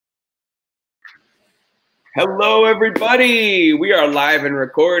Hello, everybody. We are live and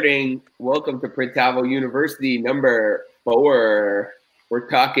recording. Welcome to Printavo University number 4. We're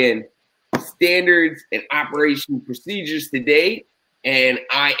talking standards and operation procedures today. And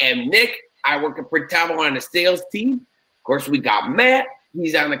I am Nick. I work at Printavo on the sales team. Of course, we got Matt.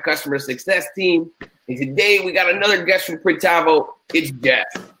 He's on the customer success team. And today we got another guest from Printavo. It's Jess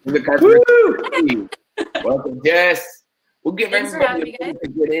from the customer success team. Welcome, Jess. We'll give everybody a minute to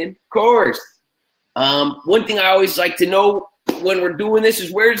get in. Of course. One thing I always like to know when we're doing this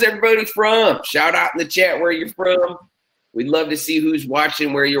is where's everybody from? Shout out in the chat where you're from. We'd love to see who's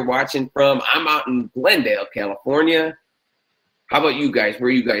watching, where you're watching from. I'm out in Glendale, California. How about you guys? Where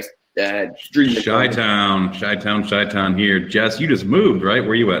are you guys streaming? Chi-town here. Jess, you just moved, right?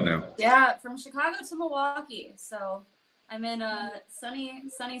 Where are you at now? Yeah, from Chicago to Milwaukee. So I'm in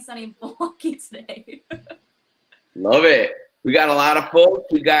sunny Milwaukee today. Love it. We got a lot of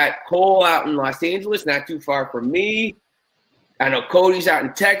folks. We got Cole out in Los Angeles, not too far from me. I know Cody's out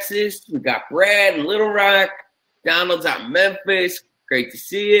in Texas. We got Brad in Little Rock. Donald's out in Memphis. Great to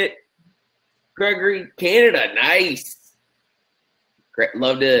see it. Gregory, Canada, nice. Great.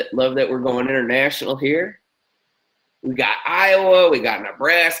 Love that we're going international here. We got Iowa. We got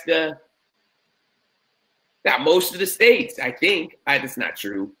Nebraska. Got most of the states, I think. That's not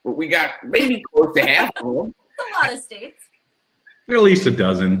true, but we got maybe close to half of them. A lot of states. There are at least a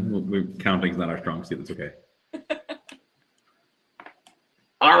dozen. Counting's not our strong suit. That's okay.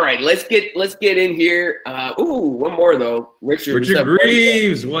 All right, let's get in here. One more though. Richard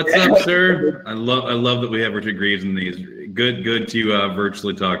Greaves, what's up, sir? I love that we have Richard Greaves in these. Good to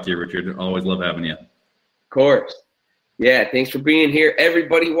virtually talk to you, Richard. Always love having you. Of course. Yeah, thanks for being here.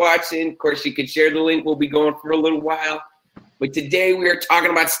 Everybody watching, of course, you can share the link. We'll be going for a little while. But today we are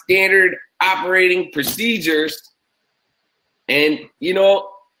talking about standard operating procedures. And, you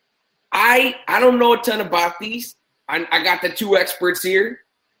know, I don't know a ton about these. I got the two experts here.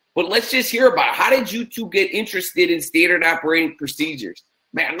 But let's just hear about it. How did you two get interested in standard operating procedures?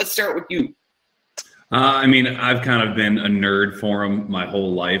 Man, let's start with you. I've kind of been a nerd for them my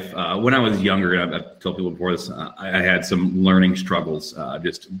whole life. When I was younger, I've told people before this, I had some learning struggles.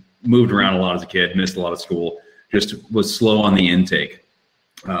 Just moved around a lot as a kid, missed a lot of school, just was slow on the intake.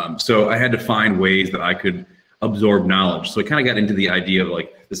 So I had to find ways that I could absorb knowledge. So I kind of got into the idea of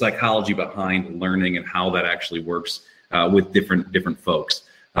like the psychology behind learning and how that actually works with different folks.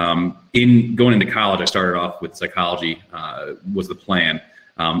 In going into college, I started off with psychology was the plan.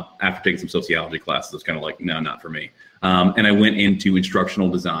 After taking some sociology classes, it was kind of like, no, not for me. And I went into instructional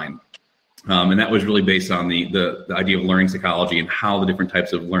design. And that was really based on the idea of learning psychology and how the different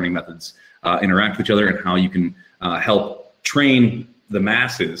types of learning methods interact with each other and how you can help train the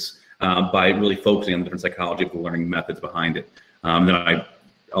masses by really focusing on the different psychology of the learning methods behind it. Then I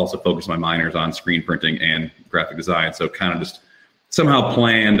also focused my minors on screen printing and graphic design. So kind of just somehow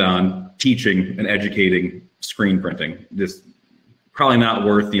planned on teaching and educating screen printing. Just probably not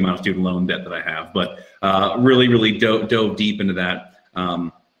worth the amount of student loan debt that I have, but really dove deep into that.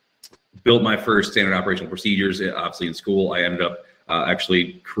 Built my first standard operational procedures, obviously in school. I ended up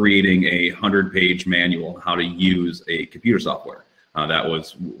actually creating a 100-page manual on how to use a computer software. That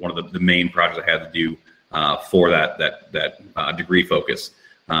was one of the main projects I had to do for that degree focus,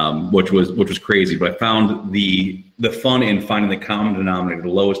 which was crazy. But I found the fun in finding the common denominator, the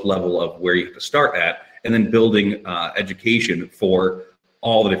lowest level of where you have to start at, and then building education for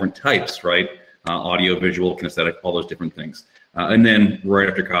all the different types, right? Audio, visual, kinesthetic, all those different things. And then right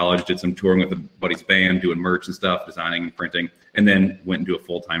after college, did some touring with a buddy's band, doing merch and stuff, designing and printing, and then went into a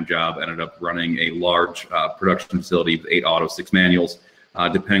full-time job, ended up running a large production facility with 8 autos, 6 manuals.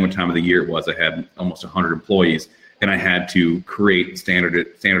 Depending what time of the year it was, I had almost 100 employees, and I had to create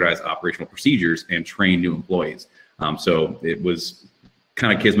standardized operational procedures and train new employees. So it was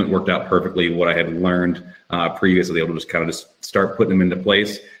kind of kismet, worked out perfectly what I had learned previously, able to just kind of just start putting them into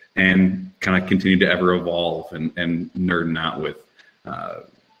place and kind of continue to ever evolve and nerding out with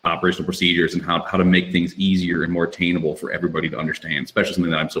operational procedures and how to make things easier and more attainable for everybody to understand, especially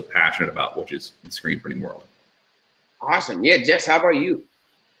something that I'm so passionate about, which is the screen printing world. Awesome. Yeah, Jess, how about you?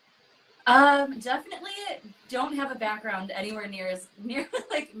 Definitely don't have a background anywhere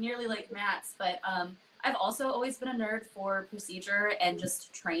nearly like Matt's, but I've also always been a nerd for procedure and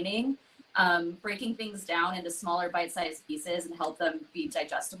just training. Breaking things down into smaller bite-sized pieces and help them be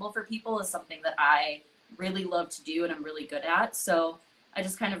digestible for people is something that I really love to do and I'm really good at. So I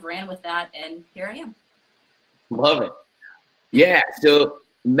just kind of ran with that and here I am. Love it. Yeah. So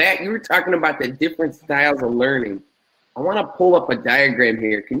Matt, you were talking about the different styles of learning. I want to pull up a diagram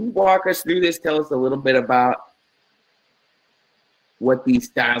here. Can you walk us through this? Tell us a little bit about what these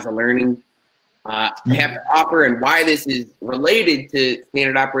styles of learning have to offer, and why this is related to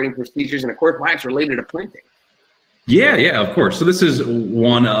standard operating procedures, and of course why it's related to printing. Yeah, of course. So this is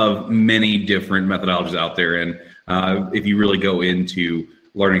one of many different methodologies out there, and if you really go into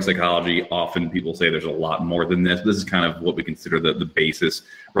learning psychology, often people say there's a lot more than this. This is kind of what we consider the basis,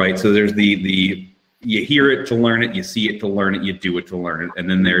 right? So there's the you hear it to learn it, you see it to learn it, you do it to learn it, and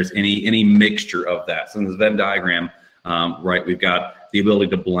then there's any mixture of that. So in this Venn diagram, right, we've got the ability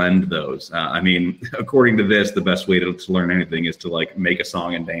to blend those. I mean, according to this, the best way to learn anything is to like make a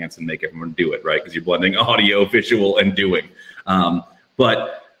song and dance and make everyone do it, right? Because you're blending audio, visual, and doing.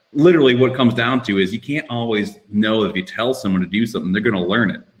 But literally what it comes down to is you can't always know that if you tell someone to do something, they're going to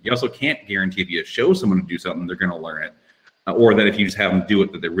learn it. You also can't guarantee if you show someone to do something, they're going to learn it. Or that if you just have them do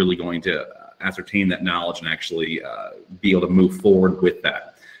it, that they're really going to ascertain that knowledge and actually be able to move forward with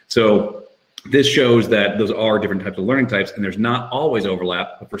that. So this shows that those are different types of learning types, and there's not always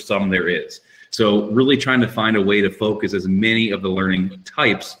overlap, but for some there is. So really trying to find a way to focus as many of the learning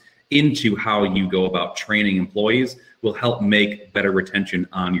types into how you go about training employees will help make better retention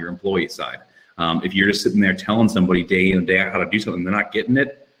on your employee side. If you're just sitting there telling somebody day in and day out how to do something, they're not getting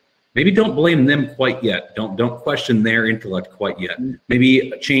it, maybe don't blame them quite yet. Don't question their intellect quite yet.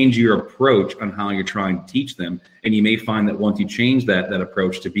 Maybe change your approach on how you're trying to teach them. And you may find that once you change that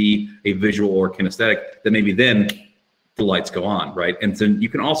approach to be a visual or kinesthetic, that maybe then the lights go on, right? And so you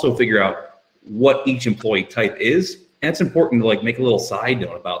can also figure out what each employee type is. And it's important to like make a little side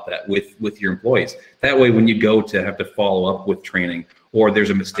note about that with your employees. That way, when you go to have to follow up with training, or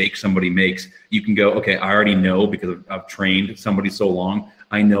there's a mistake somebody makes, you can go, okay, I already know because I've trained somebody so long,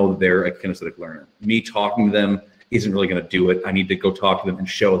 I know that they're a kinesthetic learner. Me talking to them isn't really going to do it. I need to go talk to them and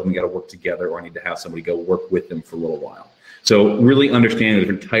show them we got to work together, or I need to have somebody go work with them for a little while. So really understanding the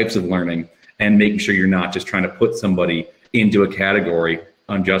different types of learning and making sure you're not just trying to put somebody into a category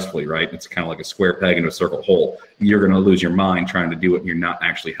unjustly, right? It's kind of like a square peg into a circle hole. You're going to lose your mind trying to do it, and you're not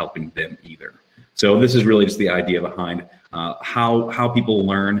actually helping them either. So this is really just the idea behind how people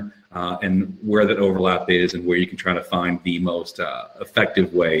learn and where that overlap is, and where you can try to find the most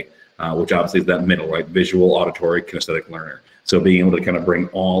effective way, which obviously is that middle, right? Visual, auditory, kinesthetic learner. So being able to kind of bring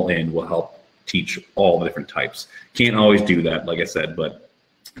all in will help teach all the different types. Can't always do that, like I said, but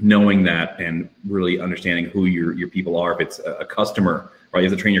knowing that and really understanding who your people are. If it's a customer, right? You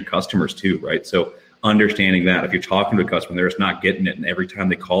have to train your customers too, right? So understanding that if you're talking to a customer, they're just not getting it, and every time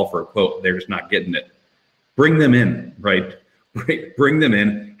they call for a quote, they're just not getting it, bring them in, right? Bring them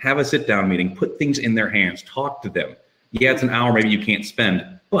in, have a sit-down meeting, put things in their hands, talk to them. Yeah, it's an hour maybe you can't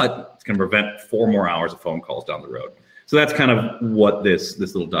spend, but it's going to prevent 4 more hours of phone calls down the road. So that's kind of what this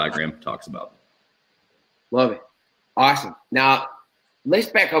little diagram talks about. Love it. Awesome. Now, let's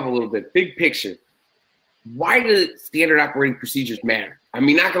back up a little bit. Big picture. Why do standard operating procedures matter? I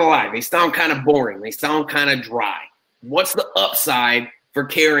mean, not going to lie, they sound kind of boring. They sound kind of dry. What's the upside for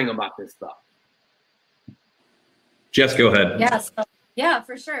caring about this stuff? Jess, go ahead. Yeah,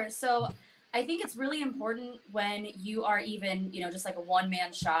 for sure. So I think it's really important when you are even, just like a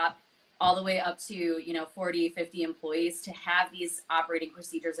one-man shop all the way up to, 40, 50 employees, to have these operating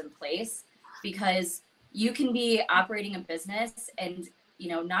procedures in place, because you can be operating a business and,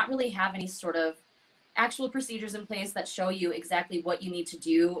 not really have any sort of actual procedures in place that show you exactly what you need to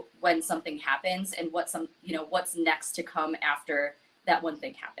do when something happens, and what's next to come after that one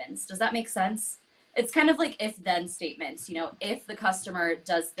thing happens. Does that make sense? It's kind of like if-then statements, if the customer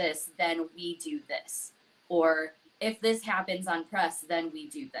does this, then we do this. Or if this happens on press, then we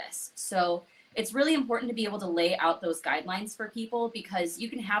do this. So it's really important to be able to lay out those guidelines for people, because you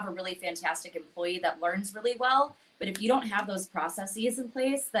can have a really fantastic employee that learns really well, but if you don't have those processes in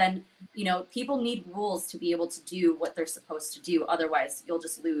place, then, people need rules to be able to do what they're supposed to do. Otherwise, you'll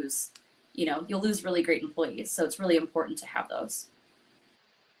just lose, you'll lose really great employees. So it's really important to have those.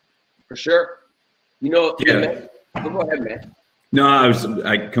 For sure. Yeah. Go ahead, man. No,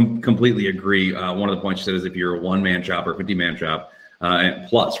 I completely agree. One of the points you said is if you're a one-man shop or a 50-man shop and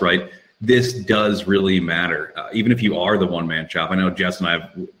plus, right, this does really matter. Even if you are the one-man shop. I know Jess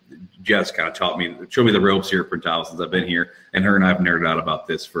kind of showed me the ropes here at Printavo since I've been here, and her and I have nerded out about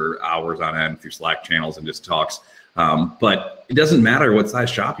this for hours on end through Slack channels and just talks. But it doesn't matter what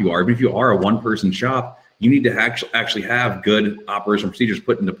size shop you are. Even if you are a one-person shop, you need to actually have good operational procedures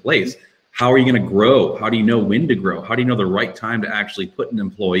put into place. How are you going to grow? How do you know when to grow? How do you know the right time to actually put an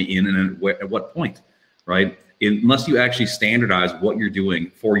employee in, and at what point, right? Unless you actually standardize what you're doing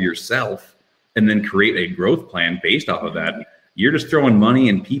for yourself and then create a growth plan based off of that, you're just throwing money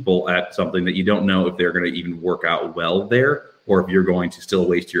and people at something that you don't know if they're going to even work out well there, or if you're going to still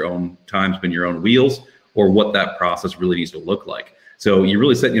waste your own time, spin your own wheels, or what that process really needs to look like. So you're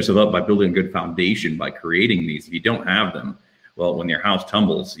really setting yourself up by building a good foundation by creating these. If you don't have them, well, when your house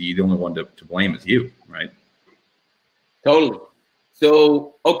tumbles, the only one to blame is you, right? Totally.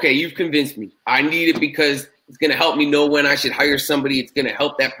 So, okay, you've convinced me. I need it because it's going to help me know when I should hire somebody. It's going to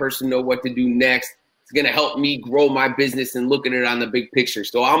help that person know what to do next. It's going to help me grow my business and look at it on the big picture.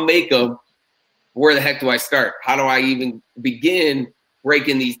 So I'll make them. Where the heck do I start? How do I even begin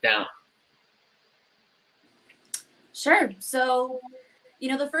breaking these down? Sure. So,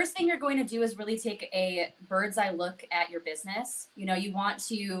 the first thing you're going to do is really take a bird's eye look at your business. You want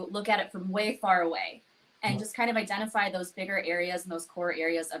to look at it from way far away and just kind of identify those bigger areas and those core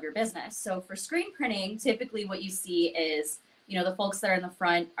areas of your business. So for screen printing, typically what you see is, the folks that are in the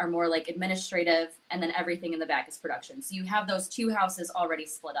front are more like administrative, and then everything in the back is production. So you have those two houses already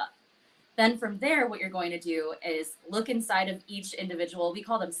split up. Then from there, what you're going to do is look inside of each individual. We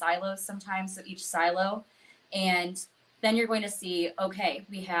call them silos sometimes, so each silo. And then you're going to see, okay,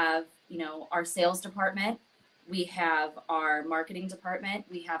 we have, our sales department, we have our marketing department,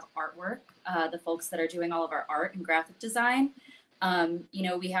 we have artwork, the folks that are doing all of our art and graphic design.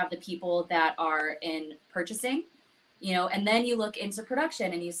 We have the people that are in purchasing, and then you look into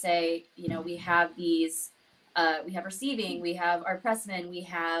production and you say, we have these, we have receiving, we have our pressman, we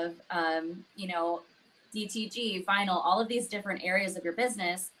have, DTG, final, all of these different areas of your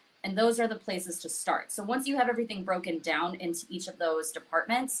business. And those are the places to start. So once you have everything broken down into each of those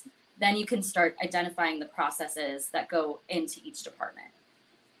departments, then you can start identifying the processes that go into each department.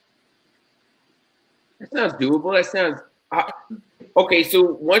 That sounds doable. That sounds okay. So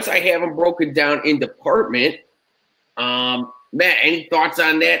once I have them broken down in department, Matt, any thoughts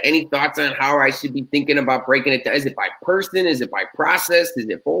on that? Any thoughts on how I should be thinking about breaking it down? Is it by person? Is it by process? Is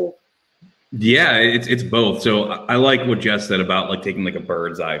it both? Yeah, it's both. So I like what Jess said about like taking like a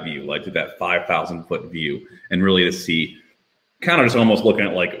bird's eye view, like that 5,000 foot view, and really to see kind of just almost looking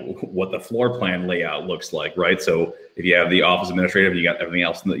at like what the floor plan layout looks like, right? So if you have the office administrative and you got everything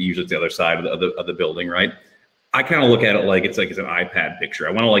else, usually it's the other side of the building, right? I kind of look at it like it's an iPad picture.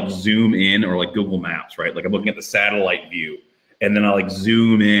 I want to like zoom in, or like Google Maps, right? Like I'm looking at the satellite view, and then I like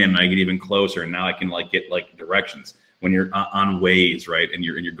zoom in, and I get even closer, and now I can like get like directions. When you're on Waze, right, and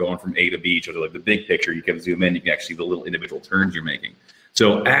you're going from A to B, so like the big picture, you can zoom in, you can actually see the little individual turns you're making.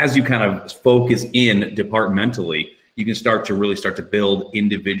 So as you kind of focus in departmentally, you can start to build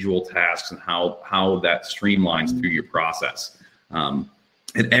individual tasks and how that streamlines through your process. And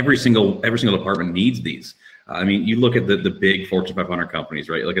every single department needs these. I mean, you look at the big Fortune 500 companies,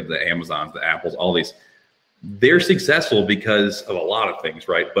 right? You look at the Amazons, the Apples, all these. They're successful because of a lot of things,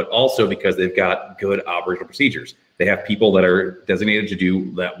 right? But also because they've got good operational procedures. They have people that are designated to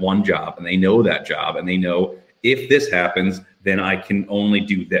do that one job, and they know that job, and they know if this happens, then I can only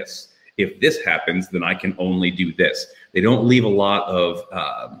do this. If this happens, then I can only do this. They don't leave a lot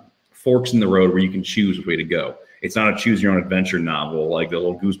of forks in the road where you can choose which way to go. It's not a choose your own adventure novel like the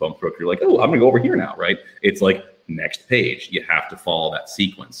little Goosebumps book. You're like, oh, I'm gonna go over here now, right? It's like next page. You have to follow that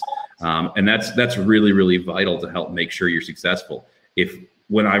sequence, and that's really, really vital to help make sure you're successful.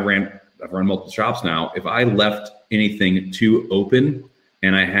 I've run multiple shops now. If I left anything too open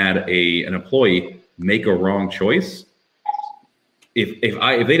and I had an employee make a wrong choice, if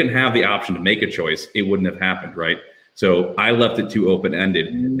they didn't have the option to make a choice, it wouldn't have happened, right? So I left it too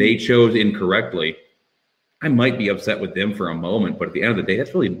open-ended. They chose incorrectly. I might be upset with them for a moment, but at the end of the day,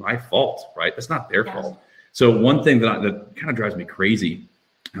 that's really my fault, right? That's not their fault. So one thing that kind of drives me crazy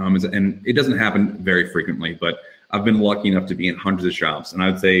is, and it doesn't happen very frequently, but I've been lucky enough to be in hundreds of shops, and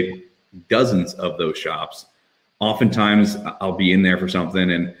I would say dozens of those shops. Oftentimes I'll be in there for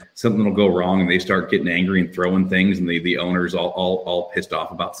something and something will go wrong and they start getting angry and throwing things, and the owner's all pissed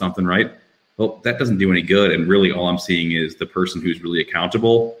off about something, right? Well, that doesn't do any good. And really all I'm seeing is the person who's really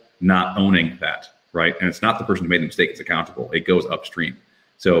accountable not owning that, right? And it's not the person who made the mistake that's accountable. It goes upstream.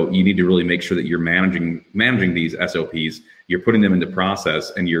 So you need to really make sure that you're managing these SOPs, you're putting them into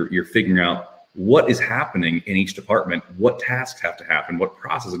process, and you're figuring out what is happening in each department, what tasks have to happen, what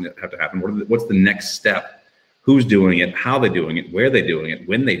processes have to happen, what's the next step, who's doing it, how they're doing it, where they're doing it,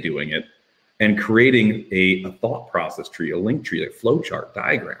 when they're doing it, and creating a thought process tree, a link tree, like flow chart,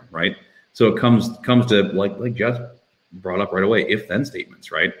 diagram, right? So it comes to like Jeff brought up right away, if-then statements,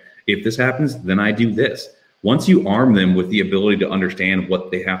 right? If this happens, then I do this. Once you arm them with the ability to understand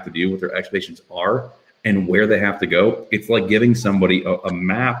what they have to do, what their expectations are, and where they have to go, it's like giving somebody a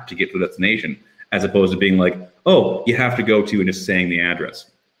map to get to the destination, as opposed to being like, oh, you have to go to, and just saying the address.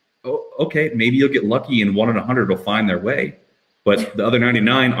 Oh, okay, maybe you'll get lucky and 1 in 100 will find their way, but the other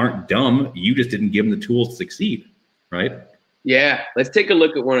 99 aren't dumb. You just didn't give them the tools to succeed, right? Yeah, let's take a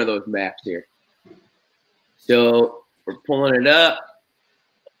look at one of those maps here. So we're pulling it up.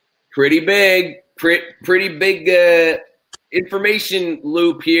 Pretty big information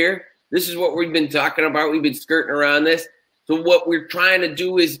loop here. This is what we've been talking about. We've been skirting around this. So what we're trying to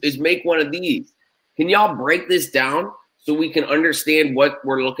do is make one of these. Can y'all break this down so we can understand what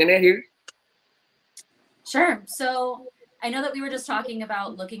we're looking at here? Sure. So I know that we were just talking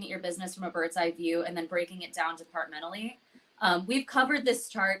about looking at your business from a bird's eye view and then breaking it down departmentally. We've covered this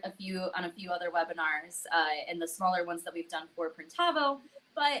chart on a few other webinars and the smaller ones that we've done for Printavo.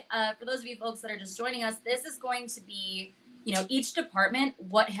 But for those of you folks that are just joining us, this is going to be, each department,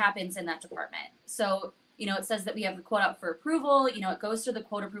 what happens in that department. So, it says that we have the quote out for approval. It goes through the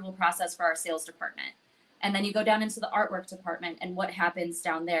quote approval process for our sales department. And then you go down into the artwork department and what happens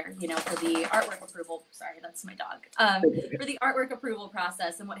down there, for the artwork approval. Sorry, that's my dog. For the artwork approval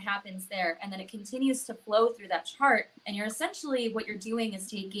process and what happens there. And then it continues to flow through that chart. And you're essentially, what you're doing is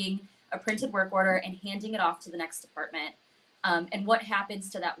taking a printed work order and handing it off to the next department. And what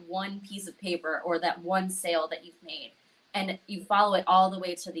happens to that one piece of paper or that one sale that you've made. And you follow it all the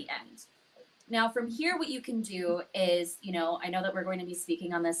way to the end. Now, from here, what you can do is, I know that we're going to be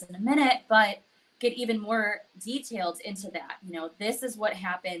speaking on this in a minute, but get even more detailed into that. This is what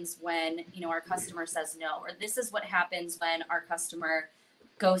happens when, our customer says no, or this is what happens when our customer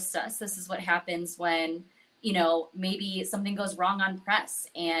ghosts us. This is what happens when, maybe something goes wrong on press.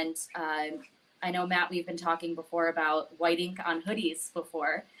 And I know, Matt, we've been talking before about white ink on hoodies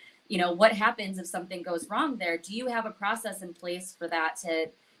before. What happens if something goes wrong there? Do you have a process in place for that to,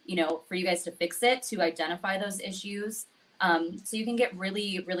 for you guys to fix it, to identify those issues? So you can get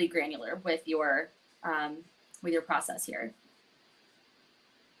really, really granular with your process here.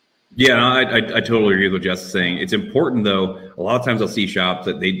 Yeah, no, I totally agree with what Jess is saying. It's important, though. A lot of times I'll see shops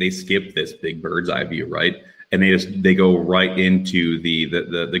that they skip this big bird's eye view, right? And they go right into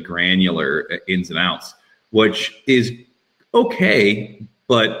the granular ins and outs, which is okay,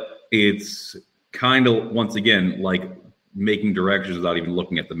 but it's kind of, once again, like making directions without even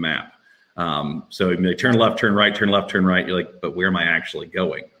looking at the map. So you like, turn left, turn right, turn left, turn right. You're like, but where am I actually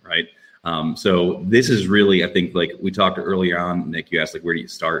going, right? So this is really, I think, like we talked earlier on, Nick, you asked, like, where do you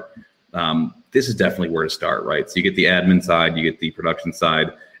start? This is definitely where to start, right? So you get the admin side, you get the production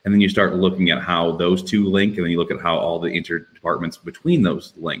side, and then you start looking at how those two link, and then you look at how all the interdepartments between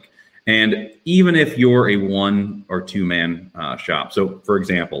those link. And even if you're a 1 or 2 man shop, so for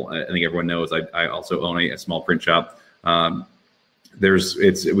example, I think everyone knows I also own a small print shop. We call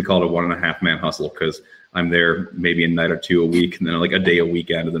it a 1.5 man hustle because I'm there maybe a night or two a week, and then like a day a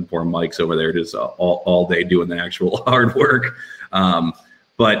weekend, and then poor Mike's over there just all day doing the actual hard work.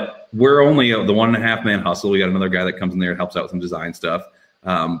 But we're only the 1.5 man hustle. We got another guy that comes in there and helps out with some design stuff.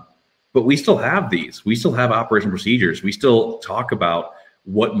 But we still have these. We still have operation procedures. We still talk about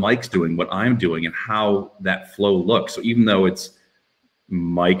what Mike's doing, what I'm doing, and how that flow looks. So even though it's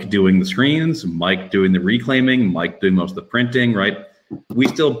Mike doing the screens, Mike doing the reclaiming, Mike doing most of the printing, right? We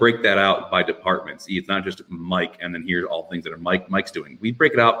still break that out by departments. It's not just Mike, and then here's all things that are Mike's doing. We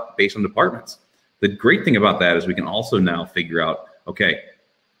break it out based on departments. The great thing about that is we can also now figure out, okay,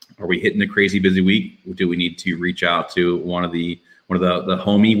 are we hitting a crazy busy week? Do we need to reach out to one of the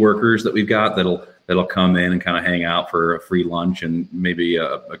homie workers that we've got that'll come in and kind of hang out for a free lunch and maybe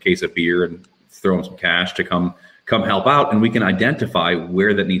a case of beer and throw them some cash to come help out, and we can identify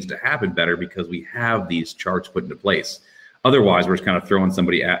where that needs to happen better because we have these charts put into place. Otherwise, we're just kind of throwing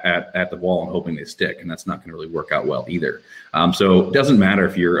somebody at the wall and hoping they stick, and that's not going to really work out well either. So it doesn't matter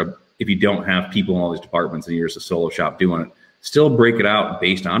if you don't have people in all these departments and you're just a solo shop doing it. Still break it out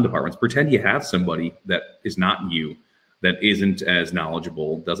based on departments. Pretend you have somebody that is not you, that isn't as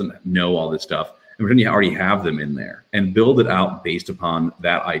knowledgeable, doesn't know all this stuff, and pretend you already have them in there, and build it out based upon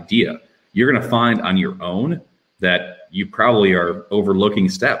that idea. You're going to find on your own that you probably are overlooking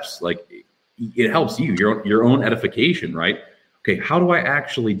steps. Like, it helps you, your own edification, right? Okay, how do I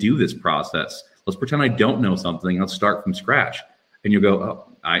actually do this process? Let's pretend I don't know something. Let's start from scratch. And you'll go, oh,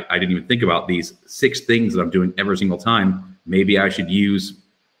 I didn't even think about these 6 things that I'm doing every single time. Maybe I should use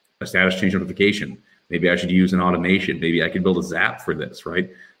a status change notification. Maybe I should use an automation. Maybe I could build a Zap for this, right?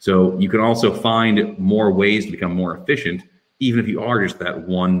 So you can also find more ways to become more efficient, even if you are just that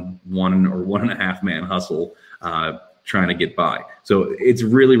one or 1.5 man hustle trying to get by. So it's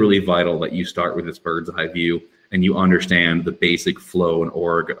really, really vital that you start with this bird's eye view and you understand the basic flow and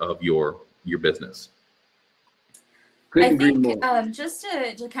org of your business. I think just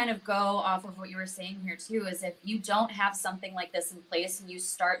to kind of go off of what you were saying here too, is if you don't have something like this in place and you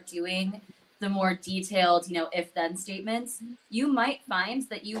start doing the more detailed, if then statements, you might find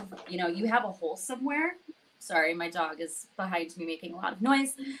that you have a hole somewhere. Sorry, my dog is behind me making a lot of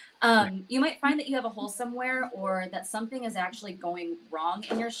noise. You might find that you have a hole somewhere, or that something is actually going wrong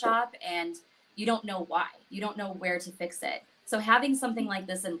in your shop and you don't know why. You don't know where to fix it. So having something like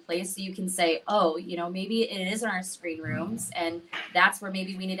this in place, so you can say, oh, maybe it is in our screen rooms, and that's where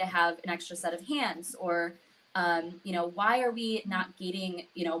maybe we need to have an extra set of hands, or why are we not getting,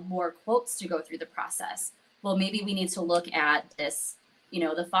 more quotes to go through the process? Well, maybe we need to look at this,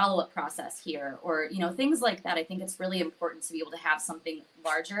 the follow-up process here, or, things like that. I think it's really important to be able to have something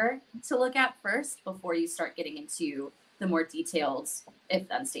larger to look at first before you start getting into the more detailed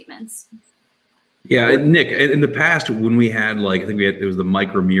if-then statements. Yeah, Nick, in the past, when we had it was the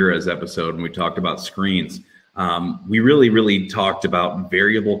Micro Mires episode when we talked about screens, we really talked about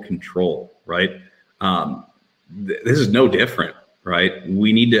variable control, right? This is no different, right?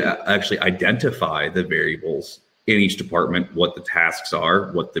 We need to actually identify the variables in each department, what the tasks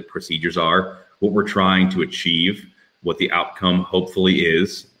are, what the procedures are, what we're trying to achieve, what the outcome hopefully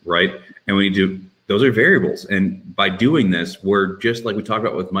is, right? And we need to, those are variables. And by doing this, we're just like we talked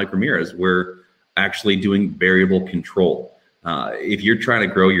about with Micro Mires, we're actually doing variable control. If you're trying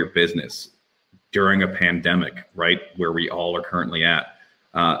to grow your business during a pandemic, right, where we all are currently at,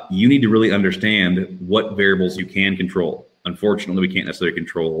 you need to really understand what variables you can control. Unfortunately, we can't necessarily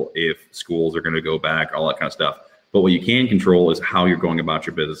control if schools are going to go back, all that kind of stuff. But what you can control is how you're going about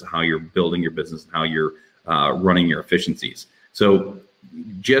your business, how you're building your business, how you're running your efficiencies. So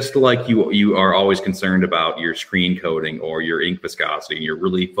just like you are always concerned about your screen coding or your ink viscosity, and you're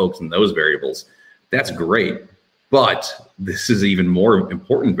really focused on those variables, that's great. But this is even more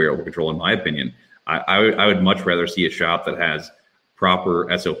important variable control, in my opinion. I would much rather see a shop that has proper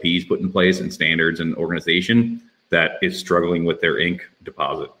SOPs put in place and standards and organization that is struggling with their ink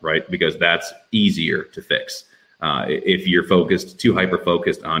deposit, right? Because that's easier to fix. If you're too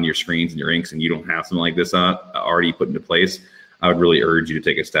hyper-focused on your screens and your inks and you don't have something like this already put into place, I would really urge you to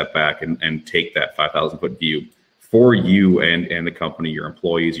take a step back and take that 5,000-foot view for you and the company, your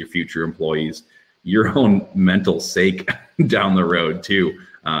employees, your future employees, your own mental sake down the road too.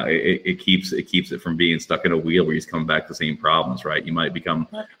 It keeps it from being stuck in a wheel where you're coming back to the same problems, right? You might become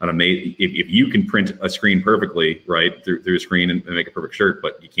an amazing, if you can print a screen perfectly, right, through a screen and make a perfect shirt,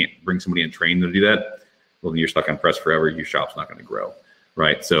 but you can't bring somebody and train them to do that, well, then you're stuck on press forever. Your shop's not going to grow,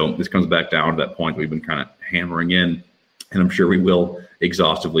 right? So this comes back down to that point that we've been kind of hammering in, and I'm sure we will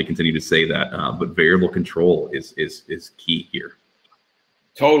exhaustively continue to say that. But variable control is key here.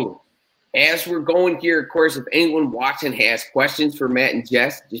 Totally. As we're going here, of course, if anyone watching has questions for Matt and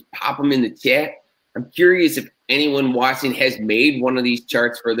Jess, just pop them in the chat. I'm curious if anyone watching has made one of these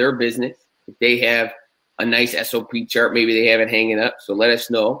charts for their business. If they have a nice SOP chart, maybe they have it hanging up. So let us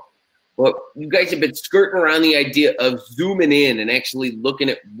know. But you guys have been skirting around the idea of zooming in and actually looking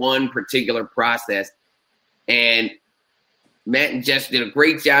at one particular process. And Matt and Jess did a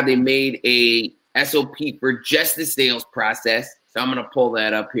great job. They made a SOP for just the sales process. So I'm going to pull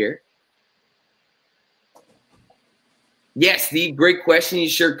that up here. Yes, Steve, great question. You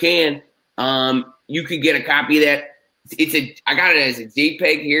sure can. You could get a copy of that. I got it as a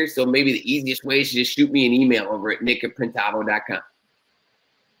JPEG here, so maybe the easiest way is to just shoot me an email over at nick@printavo.com.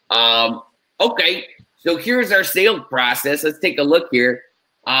 Okay, so here's our sales process. Let's take a look here.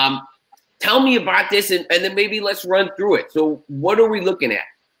 Tell me about this, and then maybe let's run through it. So what are we looking at?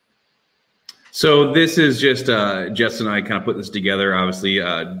 So this is just Jess and I kind of put this together. Obviously,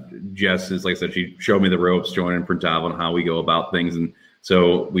 Jess is, like I said, she showed me the ropes, joining Printavo and how we go about things. And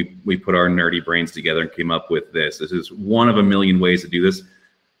so we put our nerdy brains together and came up with this. This is one of a million ways to do this.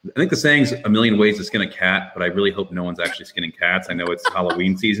 I think the saying's a million ways to skin a cat, but I really hope no one's actually skinning cats. I know it's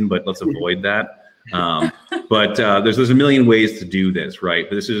Halloween season, but let's avoid that. But there's a million ways to do this, right?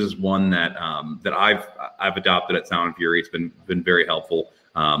 But this is one that I've adopted at Sound and Fury. It's been very helpful.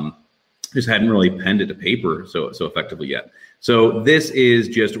 Just hadn't really penned it to paper so effectively yet. So this is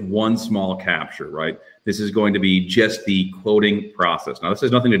just one small capture, right? This is going to be just the quoting process. Now, this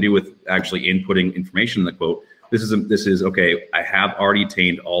has nothing to do with actually inputting information in the quote. This is okay. I have already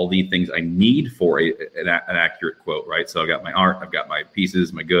attained all the things I need for an accurate quote, right? So I've got my art, I've got my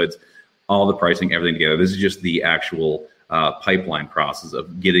pieces, my goods, all the pricing, everything together. This is just the actual pipeline process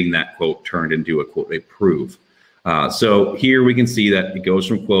of getting that quote turned into a quote, a proof. So here we can see that it goes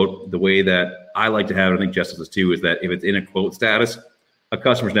from quote. The way that I like to have it, I think Jess does too, is that if it's in a quote status, a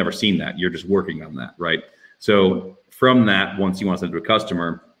customer's never seen that. You're just working on that, right? So from that, once you want to send it to a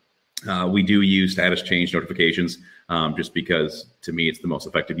customer, we do use status change notifications just because to me, it's the most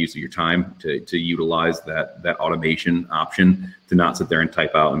effective use of your time to utilize that automation option, to not sit there and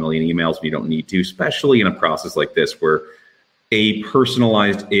type out a million emails when you don't need to, especially in a process like this where a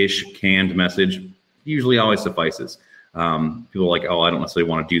personalized-ish canned message usually always suffices. People are like, oh, I don't necessarily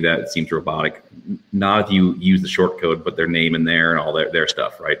want to do that. It seems robotic. Not if you use the short code, put their name in there and all their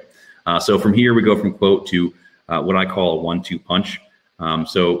stuff, right? So from here, we go from quote to what I call a 1-2 punch.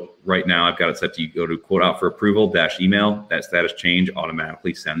 So right now I've got it set to, you go to quote out for approval dash email. That status change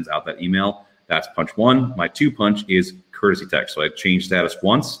automatically sends out that email. That's punch 1. My 2 punch is courtesy text. So I change status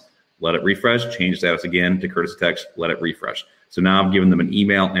once, let it refresh, change status again to courtesy text, let it refresh. So now I've given them an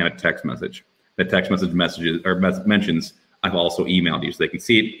email and a text message. The text messages or mentions I've also emailed you, so they can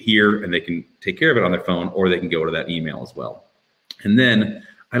see it here and they can take care of it on their phone, or they can go to that email as well. And then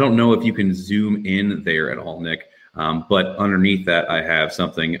I don't know if you can zoom in there at all, Nick, but underneath that I have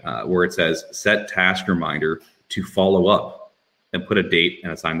something where it says set task reminder to follow up, and put a date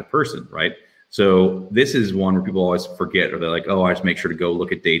and assign the person, right? So this is one where people always forget, or they're like, oh, I just make sure to go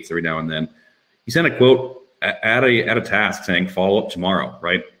look at dates every now and then. You send a quote, add a task saying follow up tomorrow,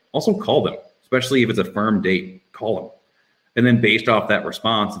 right? Also call them, especially if it's a firm date, call them. And then based off that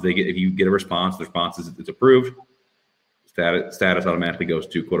response, if you get a response, the response is it's approved, status automatically goes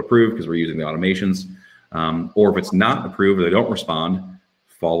to quote approved because we're using the automations. Or if it's not approved or they don't respond,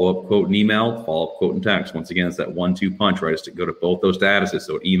 follow up quote and email, follow up quote and text. Once again, it's that 1-2 punch, right? It's to go to both those statuses.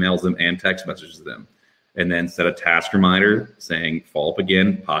 So it emails them and text messages them. And then set a task reminder saying follow up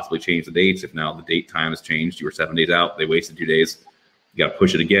again, possibly change the dates. If now the date time has changed, you were 7 days out, they wasted 2 days. You got to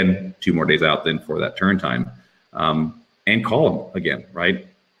push it again, 2 more days out then for that turn time. And call them again, right?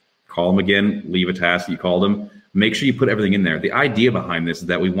 Call them again, leave a task, you call them. Make sure you put everything in there. The idea behind this is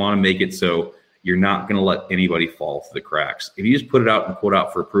that we want to make it so you're not going to let anybody fall through the cracks. If you just put it out and quote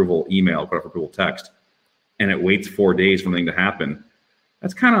out for approval email, quote out for approval text, and it waits 4 days for something to happen,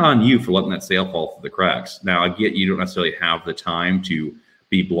 that's kind of on you for letting that sale fall through the cracks. Now, I get you don't necessarily have the time to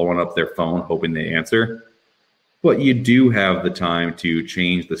be blowing up their phone hoping they answer, but you do have the time to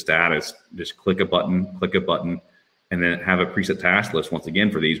change the status. Just click a button, and then have a preset task list once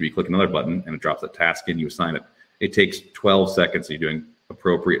again for these, where you click another button and it drops that task in, you assign it. It takes 12 seconds. So you're doing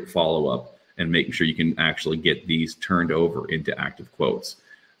appropriate follow-up and making sure you can actually get these turned over into active quotes.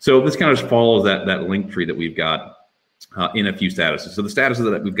 So this kind of just follows that link tree that we've got in a few statuses. So the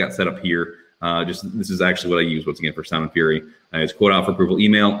statuses that we've got set up here, this is actually what I use once again for Sound and Fury. It's quote out for approval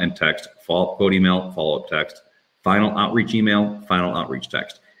email and text, follow-up quote email, follow-up text, final outreach email, final outreach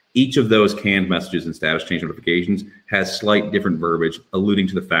text. Each of those canned messages and status change notifications has slight different verbiage alluding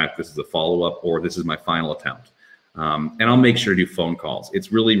to the fact this is a follow-up or this is my final attempt. And I'll make sure to do phone calls.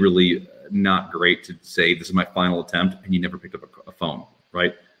 It's really, really not great to say this is my final attempt and you never picked up a phone,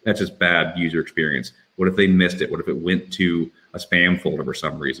 right? That's just bad user experience. What if they missed it? What if it went to a spam folder for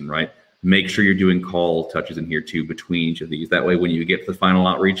some reason, right? Make sure you're doing call touches in here too between each of these. That way, when you get to the final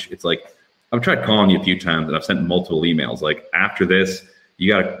outreach, it's like, I've tried calling you a few times and I've sent multiple emails. Like after this,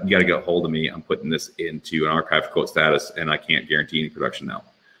 you gotta get a hold of me. I'm putting this into an archived quote status and I can't guarantee any production now.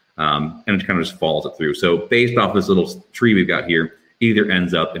 And it kind of just follows it through. So based off this little tree we've got here, either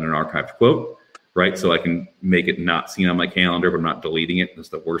ends up in an archived quote, right? So I can make it not seen on my calendar, but I'm not deleting it. That's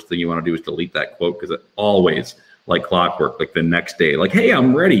the worst thing you want to do is delete that quote, because it always, like clockwork, like the next day, like, hey,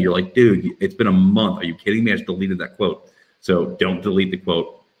 I'm ready. You're like, dude, it's been a month. Are you kidding me? I just deleted that quote. So don't delete the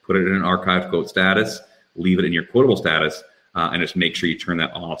quote. Put it in an archived quote status, leave it in your quotable status, and just make sure you turn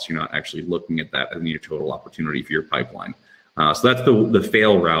that off so you're not actually looking at that as your total opportunity for your pipeline. So that's the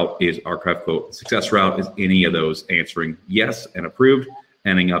fail route is archive quote. Success route is any of those answering yes and approved,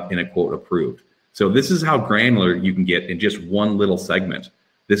 ending up in a quote approved. So this is how granular you can get in just one little segment.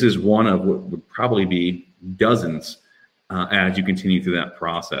 This is one of what would probably be dozens as you continue through that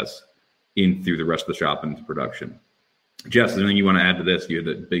process through the rest of the shop and into production. Jess, is there anything you want to add to this? You had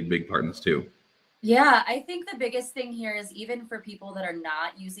a big part in this too. Yeah, I think the biggest thing here is even for people that are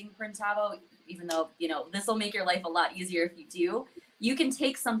not using Printavo, even though, this will make your life a lot easier if you do, you can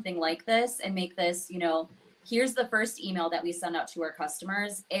take something like this and make this, here's the first email that we send out to our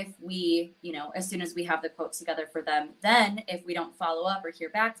customers. If we, as soon as we have the quote together for them, then if we don't follow up or hear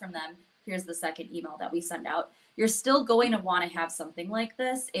back from them, here's the second email that we send out. You're still going to want to have something like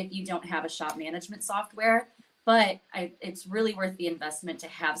this if you don't have a shop management software. But it's really worth the investment to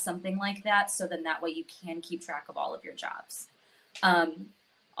have something like that. So then that way you can keep track of all of your jobs.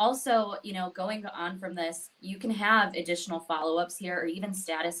 Also, going on from this, you can have additional follow-ups here or even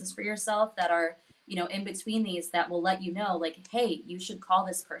statuses for yourself that are, in between these that will let you know, like, hey, you should call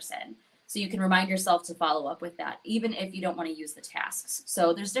this person. So you can remind yourself to follow up with that, even if you don't want to use the tasks.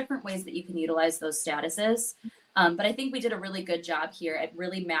 So there's different ways that you can utilize those statuses. But I think we did a really good job here at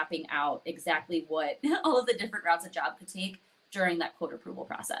really mapping out exactly what all of the different routes a job could take during that quote approval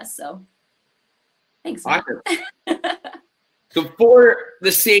process. So thanks. Awesome. So for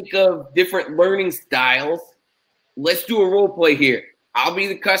the sake of different learning styles, let's do a role play here. I'll be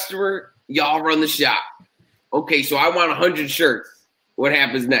the customer. Y'all run the shop. Okay, so I want 100 shirts. What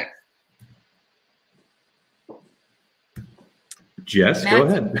happens next? Jess, go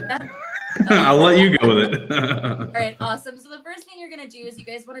ahead. I'll let you go with it. All right, awesome. So the first thing you're going to do is you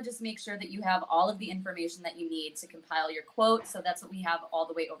guys want to just make sure that you have all of the information that you need to compile your quote. So that's what we have all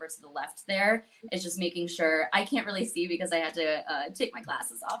the way over to the left there. It's just making sure. I can't really see because I had to take my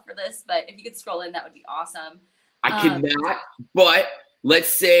glasses off for this, but if you could scroll in, that would be awesome. I cannot, but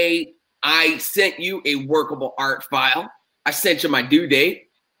let's say I sent you a workable art file. I sent you my due date.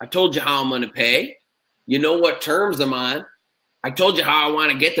 I told you how I'm going to pay. You know what terms I'm on. I told you how I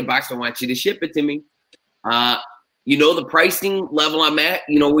want to get the box. I want you to ship it to me. You know the pricing level I'm at.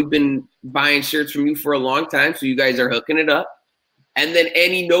 You know, we've been buying shirts from you for a long time, so you guys are hooking it up. And then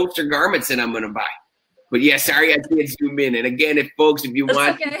any notes or garments that I'm going to buy. But yeah, sorry I can't zoom in. And again, if you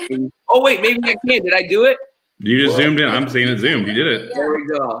want. Okay. Oh, wait, maybe I can. Did I do it? You just zoomed in. I'm seeing it zoomed. You did it. Yeah. There we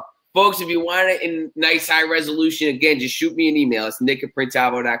go. Folks, if you want it in nice high resolution, again, just shoot me an email. It's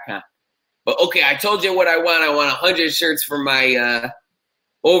nick@printavo.com. But okay, I told you what I want. I want 100 shirts for my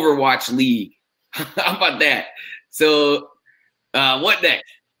Overwatch League. How about that? So what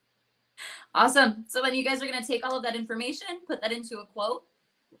next? Awesome. So then you guys are going to take all of that information, put that into a quote,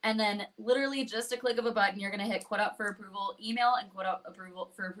 and then literally just a click of a button, you're going to hit quote out for approval email and quote out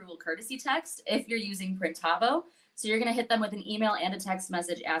for approval courtesy text if you're using Printavo. So you're going to hit them with an email and a text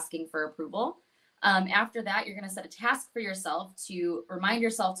message asking for approval. After that, you're going to set a task for yourself to remind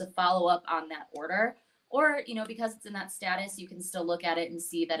yourself to follow up on that order. Or, you know, because it's in that status, you can still look at it and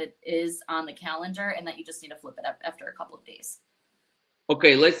see that it is on the calendar and that you just need to flip it up after a couple of days.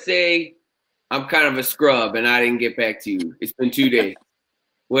 Okay, let's say I'm kind of a scrub and I didn't get back to you. It's been 2 days.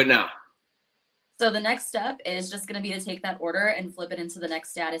 What now? So the next step is just going to be to take that order and flip it into the next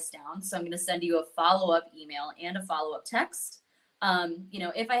status down. So I'm going to send you a follow-up email and a follow-up text. You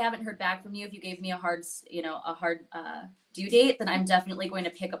know, if I haven't heard back from you, if you gave me a hard due date, then I'm definitely going to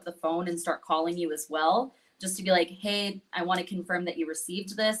pick up the phone and start calling you as well, just to be like, hey, I want to confirm that you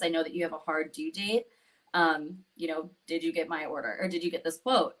received this. I know that you have a hard due date. You know, did you get my order or did you get this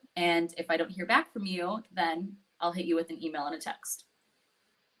quote? And if I don't hear back from you, then I'll hit you with an email and a text.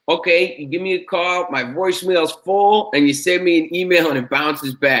 Okay, you give me a call, my voicemail's full, and you send me an email and it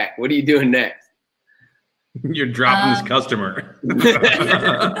bounces back. What are you doing next? You're dropping this customer.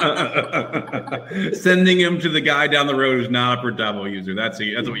 Sending him to the guy down the road who's not a Printavo user. That's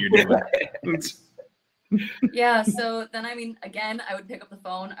what you're doing. Yeah, so then, I mean, again, I would pick up the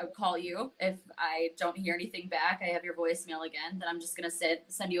phone. I would call you. If I don't hear anything back, I have your voicemail again. Then I'm just going to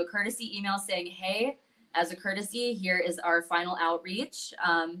send you a courtesy email saying, hey, as a courtesy, here is our final outreach.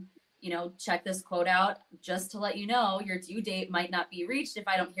 You know, check this quote out just to let you know your due date might not be reached if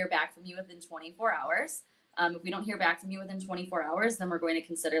I don't hear back from you within 24 hours. If we don't hear back from you within 24 hours, then we're going to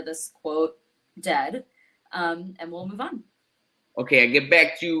consider this quote dead, and we'll move on. Okay, I get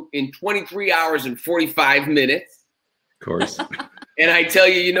back to you in 23 hours and 45 minutes. Of course. And I tell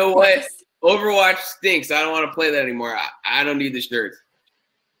you, you know what? Overwatch stinks. I don't want to play that anymore. I don't need the shirts.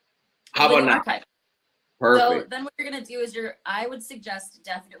 How about now? Archive. Perfect. So then what you're going to do is I would suggest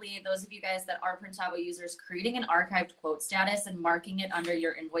definitely those of you guys that are Printavo users creating an archived quote status and marking it under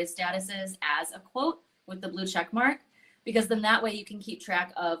your invoice statuses as a quote with the blue check mark, because then that way you can keep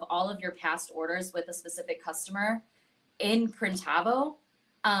track of all of your past orders with a specific customer in Printavo.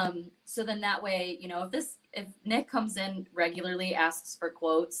 So then that way, you know, if Nick comes in regularly, asks for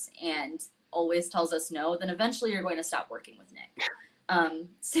quotes and always tells us no, then eventually you're going to stop working with Nick.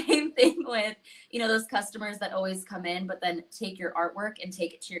 Same thing with, you know, those customers that always come in, but then take your artwork and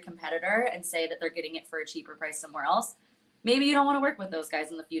take it to your competitor and say that they're getting it for a cheaper price somewhere else. Maybe you don't want to work with those guys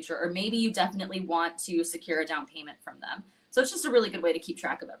in the future, or maybe you definitely want to secure a down payment from them. So it's just a really good way to keep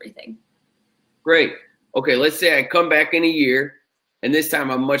track of everything. Great. Okay, let's say I come back in a year, and this time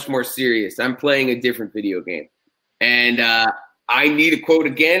I'm much more serious. I'm playing a different video game, and I need a quote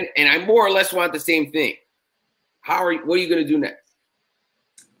again, and I more or less want the same thing. What are you going to do next?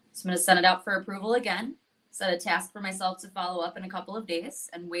 So I'm going to send it out for approval again, set a task for myself to follow up in a couple of days,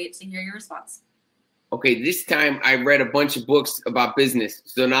 and wait to hear your response. Okay, this time I read a bunch of books about business,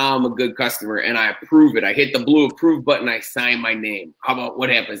 so now I'm a good customer, and I approve it. I hit the blue approve button, I sign my name. How about what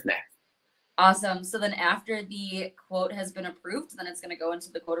happens next? Awesome. So then after the quote has been approved, then it's going to go into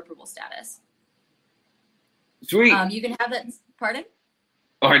the quote approval status. Sweet. You can have that. Pardon?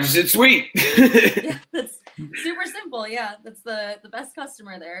 Oh, I just said sweet. Yeah, that's super simple. Yeah, that's the best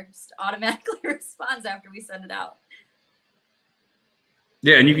customer there. Just automatically responds after we send it out.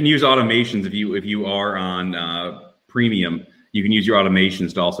 Yeah, and you can use automations if you are on premium. You can use your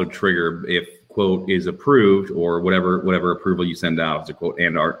automations to also trigger if quote is approved or whatever approval you send out, as a quote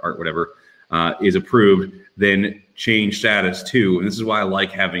and art whatever is approved, then change status to. And this is why I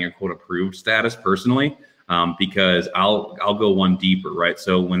like having a quote approved status personally, because I'll go one deeper, right?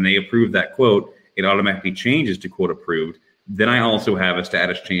 So when they approve that quote, it automatically changes to quote approved. Then I also have a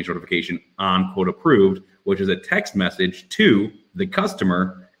status change notification on quote approved, which is a text message to the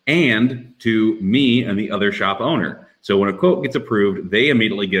customer and to me and the other shop owner. So when a quote gets approved, they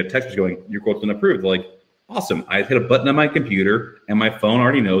immediately get a text going, your quote's been approved. They're like, awesome. I hit a button on my computer and my phone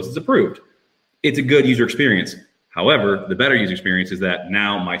already knows it's approved. It's a good user experience. However, the better user experience is that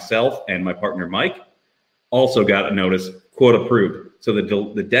now myself and my partner, Mike, also got a notice, quote approved. So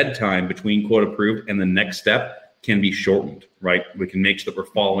the dead time between quote approved and the next step can be shortened, right? We can make sure that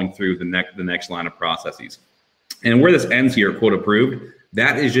we're following through the next line of processes. And where this ends here, quote approved,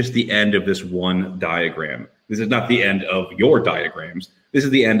 that is just the end of this one diagram. This is not the end of your diagrams. This is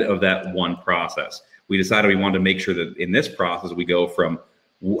the end of that one process. We decided we wanted to make sure that in this process, we go from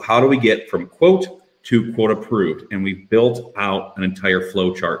how do we get from quote to quote approved? And we've built out an entire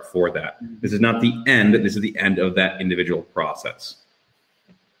flow chart for that. This is not the end. This is the end of that individual process.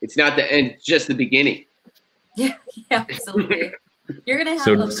 It's not the end, it's just the beginning. Yeah, absolutely. You're going to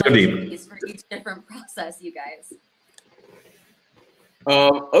have so a deep. piece for each different process, you guys.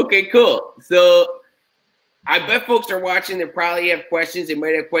 Okay, cool. So I bet folks are watching that probably have questions. They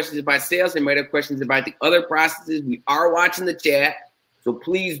might have questions about sales. They might have questions about the other processes. We are watching the chat, so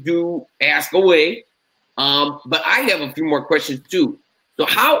please do ask away. But I have a few more questions too. So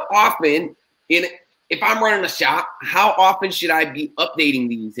how often, if I'm running a shop, how often should I be updating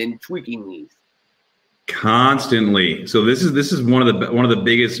these and tweaking these? Constantly. So this is one of the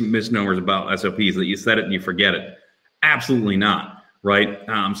biggest misnomers about SOPs, that you set it and you forget it. Absolutely not, right?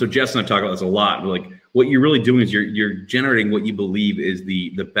 So Jess and I talk about this a lot. Like, what you're really doing is you're generating what you believe is the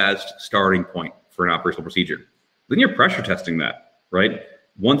best starting point for an operational procedure. Then you're pressure testing that, right?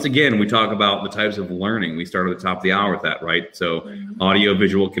 Once again, we talk about the types of learning. We start at the top of the hour with that, right? So audio,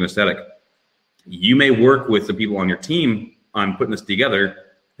 visual, kinesthetic. You may work with the people on your team on putting this together,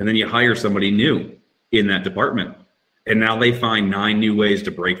 and then you hire somebody new in that department. And now they find 9 new ways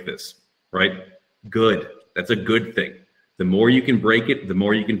to break this, right? Good. That's a good thing. The more you can break it, the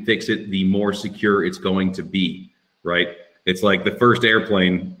more you can fix it, the more secure it's going to be, right? It's like the first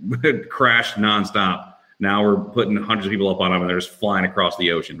airplane crashed nonstop. Now we're putting hundreds of people up on them and they're just flying across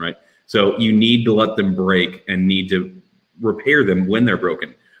the ocean, right? So you need to let them break and need to repair them when they're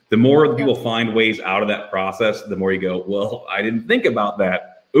broken. The more people find ways out of that process, the more you go, well, I didn't think about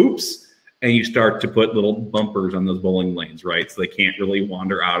that. Oops. And you start to put little bumpers on those bowling lanes, right? So they can't really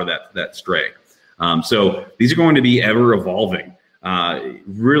wander out of that stray. So these are going to be ever evolving.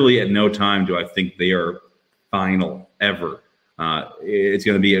 Really at no time do I think they are final ever. It's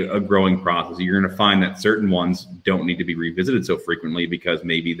going to be a growing process. You're going to find that certain ones don't need to be revisited so frequently because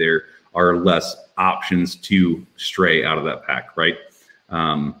maybe there are less options to stray out of that pack, right?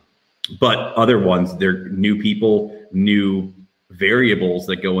 But other ones, they're new people, new variables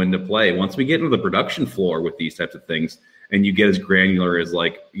that go into play. Once we get into the production floor with these types of things, and you get as granular as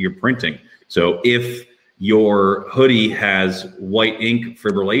like your printing. So if your hoodie has white ink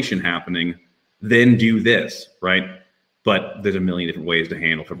fibrillation happening, then do this, right? But there's a million different ways to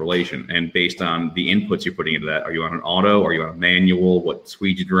handle fibrillation. And based on the inputs you're putting into that, are you on an auto? Are you on a manual? What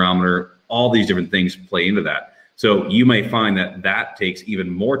squeegee durometer? All these different things play into that. So you may find that takes even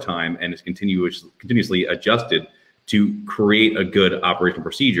more time and is continuously adjusted to create a good operational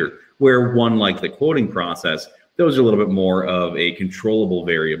procedure, where one like the quoting process, those are a little bit more of a controllable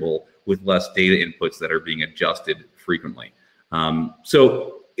variable with less data inputs that are being adjusted frequently.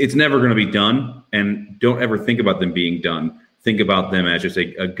 So it's never going to be done, and don't ever think about them being done. Think about them as just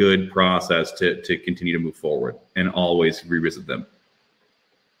a good process to continue to move forward and always revisit them.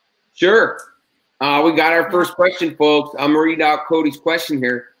 Sure. We got our first question, folks. I'm going to read out Cody's question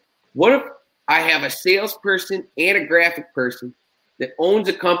here. What if I have a salesperson and a graphic person that owns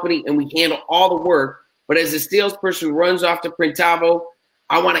a company and we handle all the work, but as the salesperson runs off to Printavo,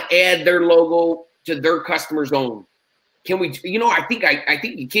 I want to add their logo to their customer's own. Can we, I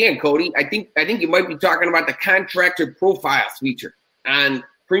think you can, Cody. I think you might be talking about the contractor profiles feature on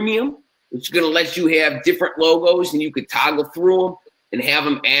Premium, which is going to let you have different logos and you could toggle through them and have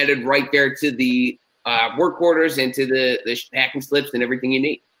them added right there to the work orders and to the packing slips and everything you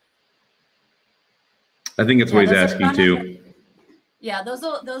need. I think that's what he's asking too. Yeah,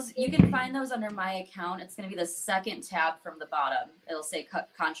 those you can find those under my account. It's going to be the second tab from the bottom. It'll say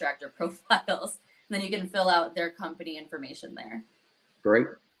contractor profiles. And then you can fill out their company information there. Great.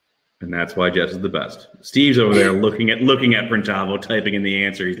 And that's why Jess is the best. Steve's over there looking at Printavo, typing in the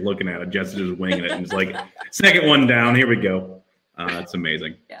answer. He's looking at it. Jess is just winging it. And it's like, second one down. Here we go. It's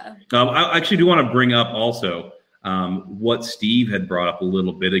amazing. Yeah. I actually do want to bring up also what Steve had brought up a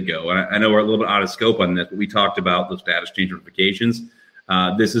little bit ago. And I know we're a little bit out of scope on this, but we talked about the status change notifications.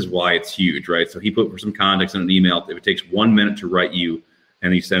 This is why it's huge, right? So he put for some context in an email. If it takes 1 minute to write you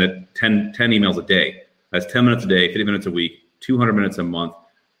and you send it 10 emails a day, that's 10 minutes a day, 50 minutes a week, 200 minutes a month,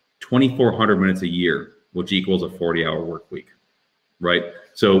 2,400 minutes a year, which equals a 40-hour work week, right?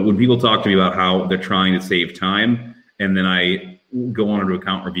 So when people talk to me about how they're trying to save time, and then I go on to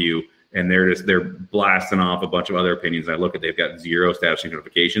account review, and they're blasting off a bunch of other opinions, I look at they've got 0 status change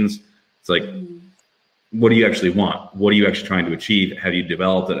notifications. It's like, what do you actually want? What are you actually trying to achieve? Have you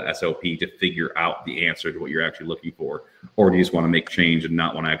developed an SOP to figure out the answer to what you're actually looking for, or do you just want to make change and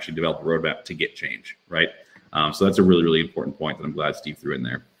not want to actually develop a roadmap to get change, right? So that's a really, really important point that I'm glad Steve threw in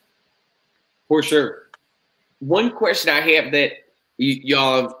there. For sure. One question I have that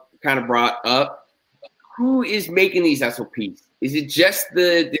y'all have kind of brought up, who is making these SOPs? Is it just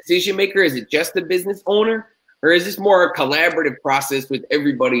the decision maker? Is it just the business owner? Or is this more a collaborative process with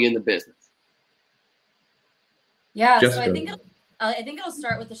everybody in the business? Yeah, so I think it'll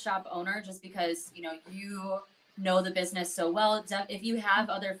start with the shop owner, just because, you know the business so well. If you have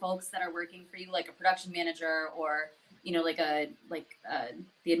other folks that are working for you, like a production manager or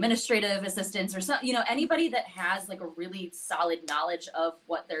the administrative assistants or anybody that has like a really solid knowledge of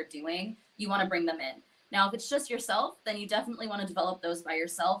what they're doing, you want to bring them in. Now, if it's just yourself, then you definitely want to develop those by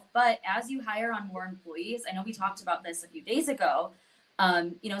yourself. But as you hire on more employees, I know we talked about this a few days ago,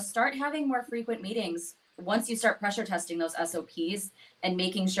 start having more frequent meetings once you start pressure testing those SOPs and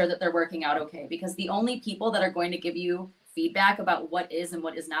making sure that they're working out okay. Because the only people that are going to give you feedback about what is and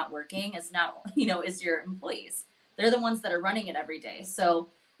what is not working is your employees. They're the ones that are running it every day. So,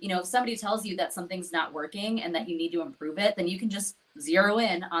 if somebody tells you that something's not working and that you need to improve it, then you can just zero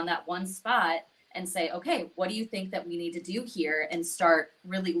in on that one spot and say, okay, what do you think that we need to do here? And start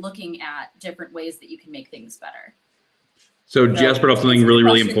really looking at different ways that you can make things better. So Jess brought up something really,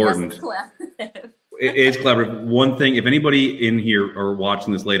 really important. It is collaborative. One thing, if anybody in here or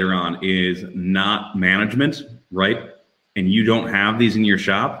watching this later on is not management, right? And you don't have these in your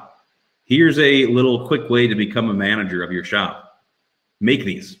shop, here's a little quick way to become a manager of your shop. Make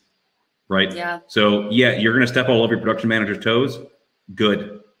these, right? Yeah. So yeah, you're going to step all over your production manager's toes.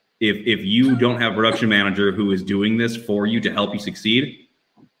 Good. If you don't have a production manager who is doing this for you to help you succeed,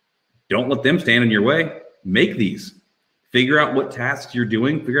 don't let them stand in your way. Make these. Figure out what tasks you're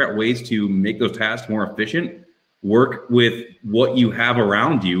doing. Figure out ways to make those tasks more efficient. Work with what you have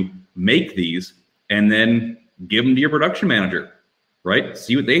around you. Make these, and then give them to your production manager, right?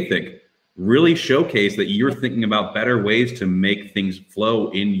 See what they think. Really showcase that you're thinking about better ways to make things flow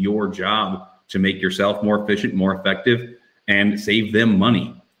in your job to make yourself more efficient, more effective, and save them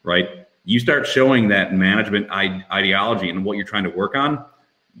money, right? You start showing that management ideology and what you're trying to work on,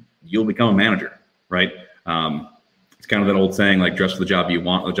 you'll become a manager, right? It's kind of that old saying, like, dress for the job you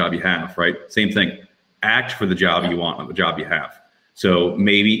want, the job you have, right? Same thing. Act for the job you want, not the job you have. So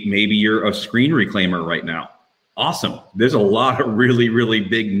maybe you're a screen reclaimer right now. Awesome. There's a lot of really, really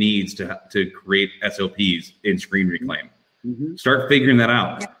big needs to create SOPs in screen reclaim. Mm-hmm. Start figuring that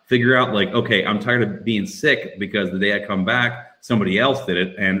out. Yeah. Figure out, like, okay, I'm tired of being sick because the day I come back, somebody else did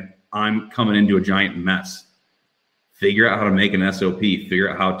it and I'm coming into a giant mess. Figure out how to make an SOP. Figure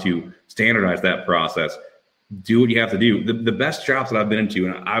out how to standardize that process. Do what you have to do. The best shops that I've been into,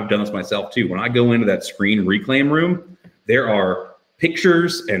 and I've done this myself too, when I go into that screen reclaim room, there are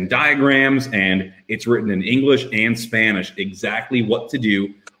pictures and diagrams, and it's written in English and Spanish exactly what to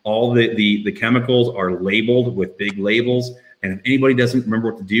do. All the chemicals are labeled with big labels, and if anybody doesn't remember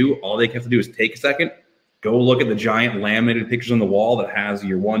what to do, all they have to do is take a second, go look at the giant laminated pictures on the wall that has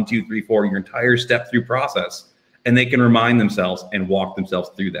your 1, 2, 3, 4, your entire step through process, and they can remind themselves and walk themselves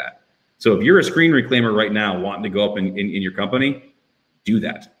through that. So if you're a screen reclaimer right now wanting to go up in your company, do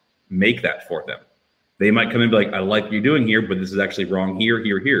that. Make that for them. They might come in and be like, I like what you're doing here, but this is actually wrong here,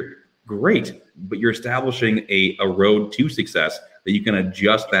 here, here. Great. But you're establishing a road to success that you can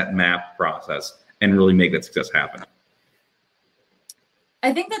adjust that map process and really make that success happen.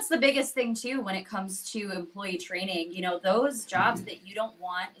 I think that's the biggest thing too when it comes to employee training. Those jobs that you don't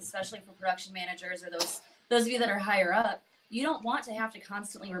want, especially for production managers or those of you that are higher up, you don't want to have to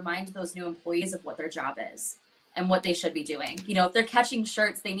constantly remind those new employees of what their job is and what they should be doing. If they're catching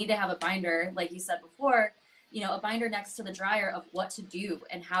shirts, they need to have a binder, like you said before, a binder next to the dryer of what to do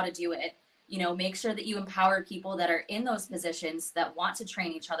and how to do it. Make sure that you empower people that are in those positions that want to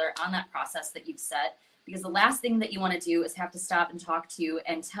train each other on that process that you've set, because the last thing that you want to do is have to stop and talk to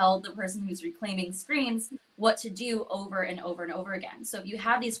and tell the person who's reclaiming screens what to do over and over and over again. So if you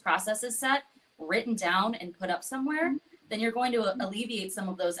have these processes set, written down and put up somewhere, then you're going to alleviate some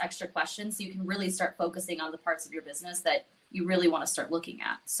of those extra questions so you can really start focusing on the parts of your business that you really want to start looking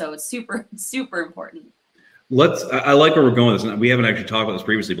at. So it's super, super important. I like where we're going with this. And we haven't actually talked about this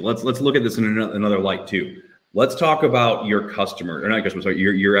previously, but let's look at this in another light too. Let's talk about your customer, or not customer, sorry,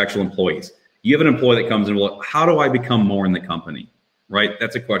 your actual employees. You have an employee that comes in, well, how do I become more in the company, right?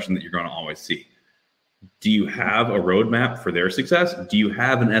 That's a question that you're going to always see. Do you have a roadmap for their success? Do you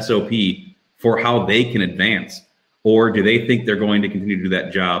have an SOP for how they can advance? Or do they think they're going to continue to do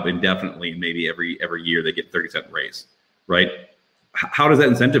that job indefinitely, and maybe every year they get 30-cent raise, right? How does that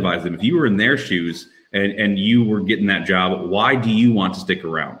incentivize them? If you were in their shoes and you were getting that job, why do you want to stick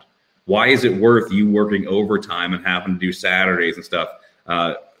around? Why is it worth you working overtime and having to do Saturdays and stuff,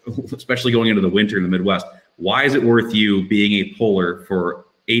 especially going into the winter in the Midwest? Why is it worth you being a puller for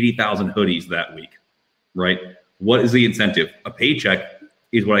 80,000 hoodies that week, right? What is the incentive? A paycheck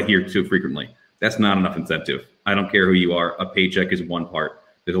is what I hear too frequently. That's not enough incentive. I don't care who you are. A paycheck is one part.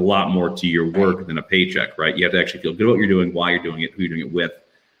 There's a lot more to your work than a paycheck, right? You have to actually feel good about what you're doing, why you're doing it, who you're doing it with.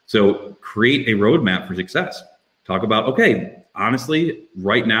 So create a roadmap for success. Talk about, okay, honestly,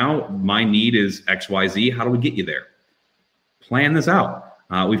 right now, my need is XYZ. How do we get you there? Plan this out.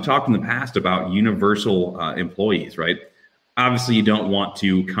 We've talked in the past about universal employees, right? Obviously, you don't want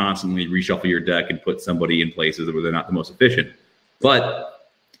to constantly reshuffle your deck and put somebody in places where they're not the most efficient, but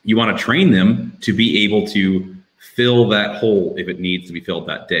you want to train them to be able to fill that hole if it needs to be filled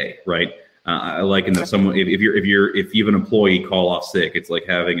that day, right? I liken that someone, if you have an employee call off sick, it's like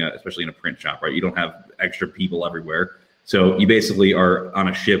having especially in a print shop, right? You don't have extra people everywhere. So you basically are on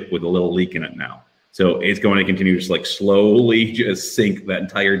a ship with a little leak in it now. So it's going to continue to just like slowly just sink that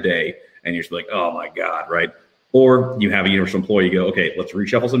entire day. And you're just like, oh my God, right? Or you have a universal employee, you go, okay, let's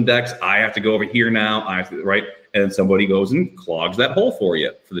reshuffle some decks. I have to go over here now. Right? And then somebody goes and clogs that hole for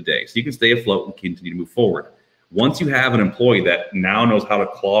you for the day. So you can stay afloat and continue to move forward. Once you have an employee that now knows how to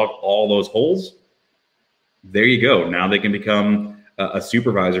clog all those holes, there you go. Now they can become a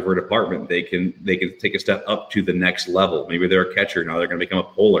supervisor for a department. They can take a step up to the next level. Maybe they're a catcher. Now they're going to become a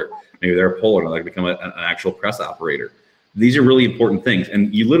puller. Maybe they're a puller. Now they're going to become an actual press operator. These are really important things.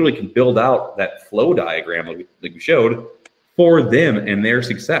 And you literally can build out that flow diagram like we showed for them and their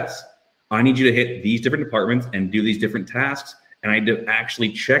success. I need you to hit these different departments and do these different tasks. And I need to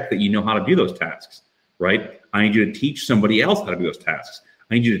actually check that you know how to do those tasks, right? I need you to teach somebody else how to do those tasks.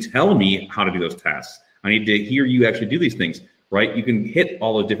 I need you to tell me how to do those tasks. I need to hear you actually do these things, right? You can hit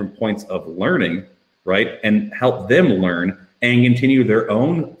all those different points of learning, right? And help them learn and continue their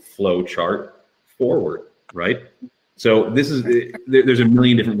own flow chart forward, right? So there's a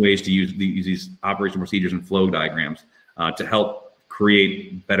million different ways to use these operational procedures and flow diagrams to help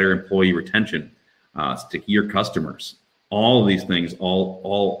create better employee retention, to your customers. All of these things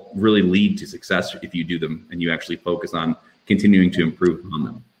all really lead to success if you do them and you actually focus on continuing to improve on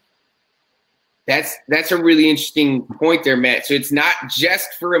them. That's a really interesting point there, Matt. So it's not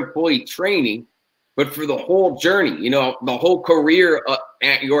just for employee training, but for the whole journey, the whole career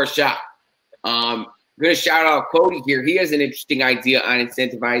at your shop. I'm going to shout out Cody here. He has an interesting idea on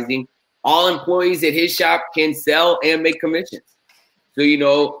incentivizing. All employees at his shop can sell and make commissions.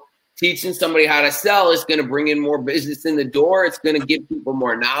 So, teaching somebody how to sell is going to bring in more business in the door. It's going to give people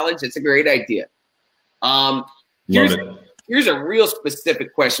more knowledge. It's a great idea. Here's a real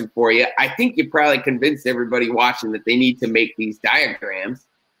specific question for you. I think you probably convinced everybody watching that they need to make these diagrams.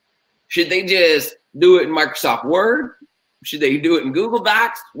 Should they just do it in Microsoft Word? Should they do it in Google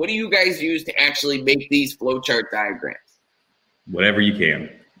Docs? What do you guys use to actually make these flowchart diagrams? Whatever you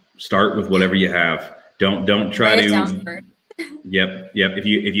can. Start with whatever you have. Don't try to. Yep.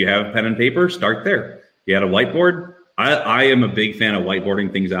 If you have pen and paper, start there. You had a whiteboard. I am a big fan of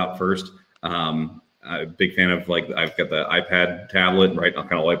whiteboarding things out first. I'm a big fan of I've got the iPad tablet, right? I'll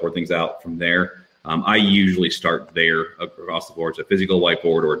kind of whiteboard things out from there. I usually start there across the board. It's a physical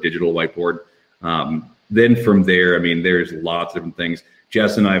whiteboard or a digital whiteboard. Then from there, there's lots of different things.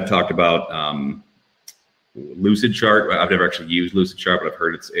 Jess and I have talked about Lucid Chart. I've never actually used Lucid Chart, but I've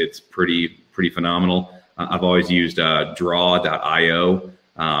heard it's pretty phenomenal. I've always used draw.io.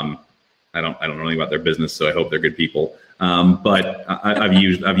 I don't know anything about their business, so I hope they're good people. But I've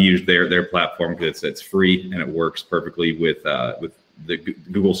used their platform because it's free and it works perfectly with the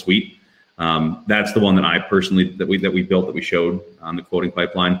Google Suite. That's the one that I personally that we built, that we showed on the quoting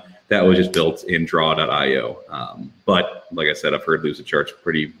pipeline. That was just built in draw.io. But like I said, I've heard Lucid Chart's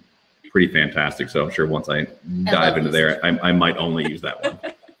pretty fantastic. So I'm sure once I dive into there, I might only use that one.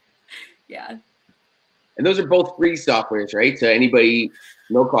 Yeah. And those are both free softwares, right? So anybody,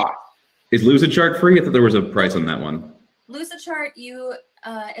 no cost. Is Lucidchart free? I thought there was a price on that one. Lucidchart, you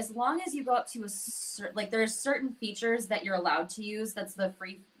as long as you go up to there's certain features that you're allowed to use. That's the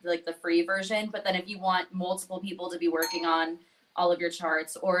free version. But then if you want multiple people to be working on all of your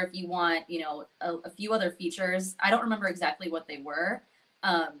charts, or if you want, a few other features, I don't remember exactly what they were.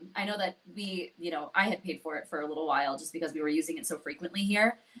 I know that I had paid for it for a little while just because we were using it so frequently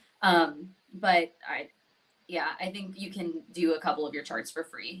here. But I think you can do a couple of your charts for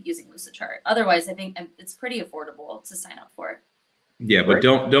free using Lucidchart. Otherwise, I think it's pretty affordable to sign up for. Yeah, but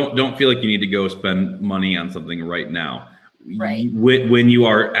don't feel like you need to go spend money on something right now. Right. When you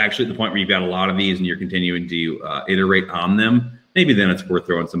are actually at the point where you've got a lot of these and you're continuing to iterate on them, maybe then it's worth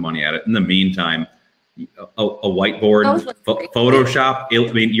throwing some money at it. In the meantime, a whiteboard, Photoshop.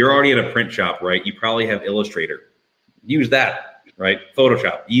 I mean, you're already at a print shop, right? You probably have Illustrator. Use that, right?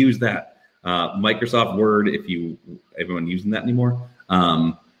 Photoshop. Use that. Microsoft Word, if everyone using that anymore.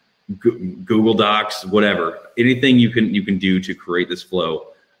 Google Docs, whatever. Anything you can do to create this flow.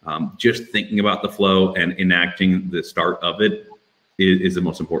 Just thinking about the flow and enacting the start of it is the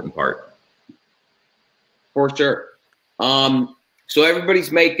most important part. For sure. So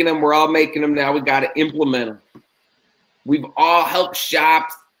everybody's making them. We're all making them now. We got to implement them. We've all helped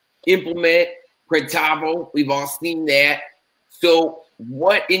shops implement Printavo. We've all seen that. So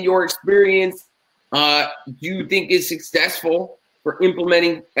what, in your experience, do you think is successful for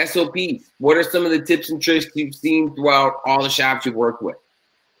implementing SOPs? What are some of the tips and tricks you've seen throughout all the shops you've worked with?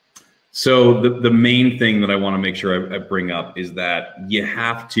 So the main thing that I want to make sure I bring up is that you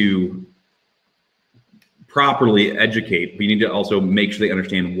have to properly educate, but you need to also make sure they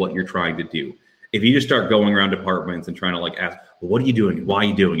understand what you're trying to do. If you just start going around departments and trying to ask, well, what are you doing? Why are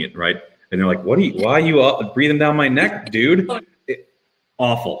you doing it? Right. And they're like, why are you breathing down my neck, dude?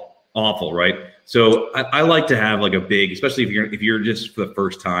 Awful. Right. So I like to have a big, especially if you're just for the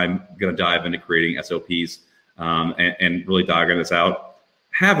first time going to dive into creating SOPs and really dogging this out,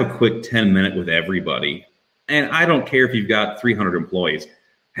 have a quick 10-minute with everybody. And I don't care if you've got 300 employees.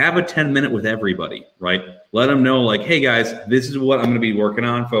 Have a 10-minute with everybody, right? Let them know, hey, guys, this is what I'm going to be working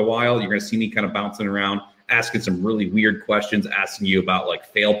on for a while. You're going to see me kind of bouncing around, asking some really weird questions, asking you about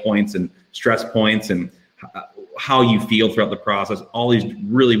fail points and stress points and how you feel throughout the process, all these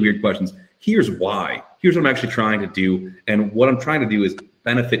really weird questions. Here's why. Here's what I'm actually trying to do. And what I'm trying to do is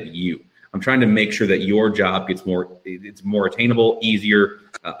benefit you. I'm trying to make sure that your job gets it's more attainable, easier,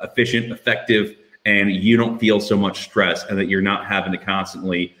 efficient, effective, and you don't feel so much stress, and that you're not having to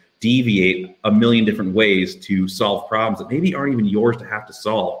constantly deviate a million different ways to solve problems that maybe aren't even yours to have to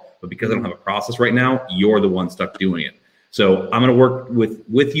solve. But because I don't have a process right now, you're the one stuck doing it. So I'm going to work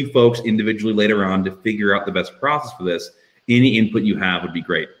with you folks individually later on to figure out the best process for this. Any input you have would be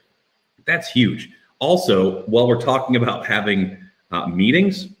great. That's huge. Also, while we're talking about having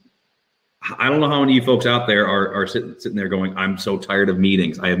meetings, I don't know how many of you folks out there are sitting there going, I'm so tired of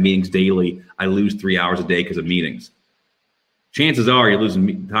meetings. I have meetings daily. I lose 3 hours a day because of meetings. Chances are you're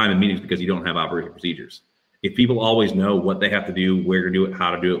losing time in meetings because you don't have operating procedures. If people always know what they have to do, where to do it,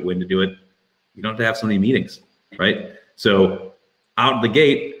 how to do it, when to do it, you don't have to have so many meetings, right? So out of the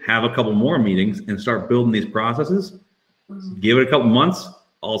gate, have a couple more meetings and start building these processes. Give it a couple months.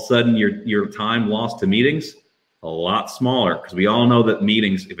 All of a sudden, your time lost to meetings a lot smaller, because we all know that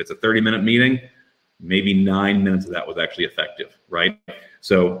meetings, if it's a 30-minute meeting, maybe 9 minutes of that was actually effective, right?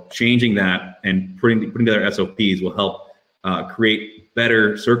 So changing that and putting together SOPs will help create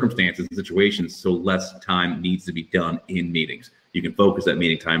better circumstances and situations, so less time needs to be done in meetings. You can focus that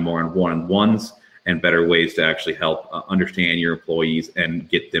meeting time more on one-on-ones and better ways to actually help understand your employees and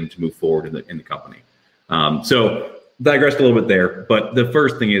get them to move forward in the company. So digressed a little bit there, but the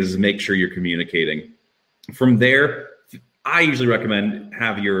first thing is make sure you're communicating. From there, I usually recommend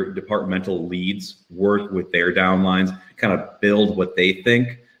have your departmental leads work with their downlines, kind of build what they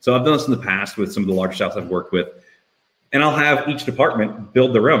think. So I've done this in the past with some of the large shops I've worked with, and I'll have each department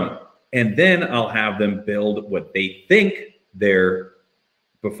build their own. And then I'll have them build what they think their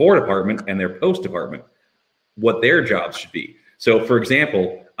before department and their post department, what their jobs should be. So for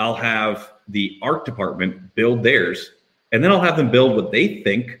example, I'll have the art department build theirs, and then I'll have them build what they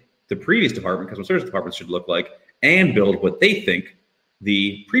think the previous department, customer service departments, should look like, and build what they think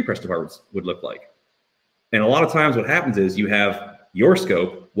the pre-press departments would look like. And a lot of times what happens is you have your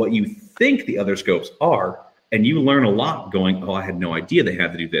scope, what you think the other scopes are, and you learn a lot going, oh, I had no idea they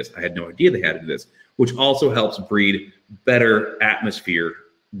had to do this. I had no idea they had to do this, which also helps breed better atmosphere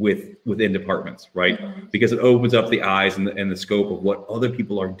within departments, right? Because it opens up the eyes and the scope of what other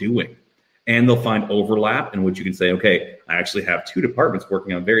people are doing. And they'll find overlap in which you can say, okay, I actually have two departments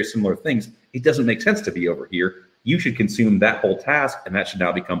working on very similar things. It doesn't make sense to be over here. You should consume that whole task, and that should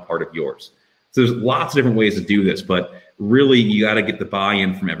now become part of yours. So there's lots of different ways to do this, but really you got to get the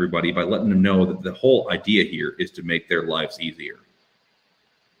buy-in from everybody by letting them know that the whole idea here is to make their lives easier.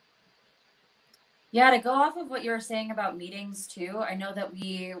 Yeah, to go off of what you were saying about meetings too, I know that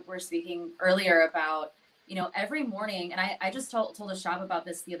we were speaking earlier about, every morning, and I just told a shop about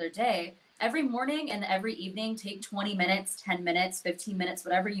this the other day, every morning and every evening, take 20 minutes, 10 minutes, 15 minutes,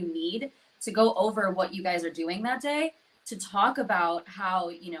 whatever you need to go over what you guys are doing that day, to talk about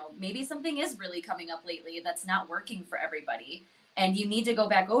how, maybe something is really coming up lately that's not working for everybody. And you need to go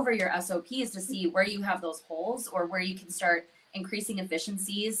back over your SOPs to see where you have those holes or where you can start increasing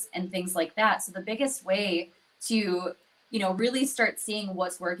efficiencies and things like that. So the biggest way to, really start seeing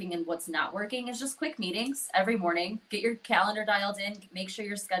what's working and what's not working is just quick meetings every morning. Get your calendar dialed in, make sure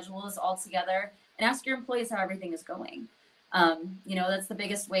your schedule is all together, and ask your employees how everything is going. That's the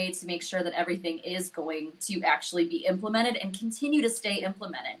biggest way to make sure that everything is going to actually be implemented and continue to stay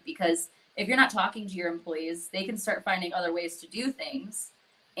implemented. Because if you're not talking to your employees, they can start finding other ways to do things.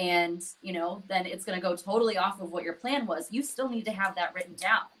 And, then it's going to go totally off of what your plan was. You still need to have that written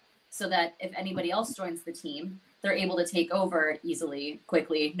down so that if anybody else joins the team, they're able to take over easily,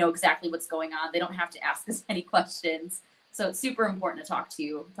 quickly, know exactly what's going on. They don't have to ask us any questions. So it's super important to talk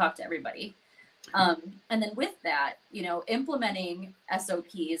to everybody. And then with that, implementing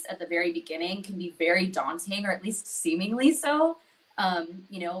SOPs at the very beginning can be very daunting, or at least seemingly so.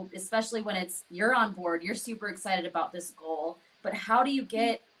 Especially when you're on board, you're super excited about this goal, but how do you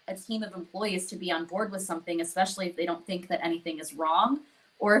get a team of employees to be on board with something, especially if they don't think that anything is wrong,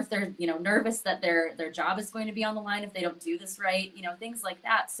 or if they're, nervous that their job is going to be on the line if they don't do this right, things like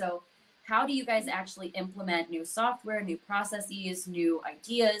that. So how do you guys actually implement new software, new processes, new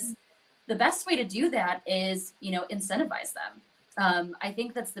ideas? The best way to do that is, incentivize them. I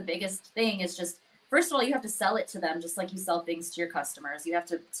think that's the biggest thing is just, first of all, you have to sell it to them, just like you sell things to your customers. You have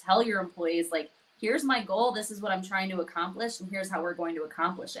to tell your employees, like, here's my goal, this is what I'm trying to accomplish, and here's how we're going to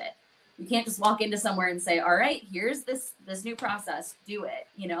accomplish it. You can't just walk into somewhere and say, all right, here's this new process, do it.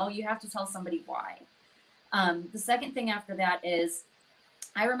 You have to tell somebody why. The second thing after that is,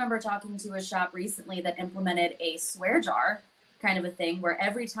 I remember talking to a shop recently that implemented a swear jar kind of a thing, where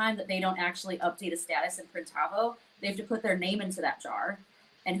every time that they don't actually update a status in Printavo, they have to put their name into that jar.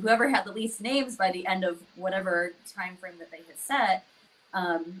 And whoever had the least names by the end of whatever time frame that they had set,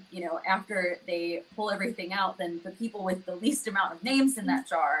 after they pull everything out, then the people with the least amount of names in that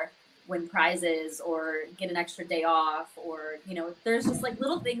jar win prizes or get an extra day off, or, there's just like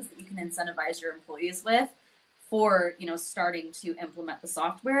little things that you can incentivize your employees with for, starting to implement the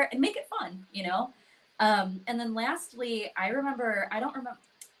software and make it fun, And then lastly, I don't remember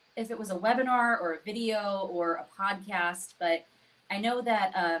if it was a webinar or a video or a podcast, but I know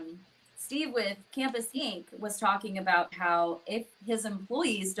that Steve with Campus Inc. was talking about how if his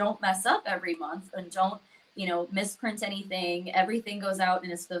employees don't mess up every month and don't, misprint anything, everything goes out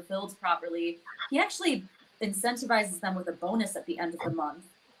and is fulfilled properly, he actually incentivizes them with a bonus at the end of the month,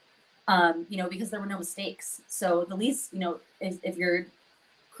 because there were no mistakes. So the least, if you're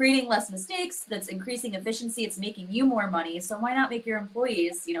creating less mistakes, that's increasing efficiency, it's making you more money. So why not make your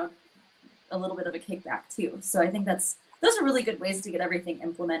employees, a little bit of a kickback too? So I think those are really good ways to get everything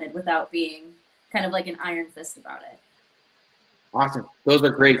implemented without being kind of like an iron fist about it. Awesome. Those are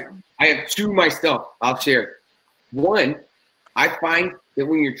great. I have two myself. I'll share. One, I find that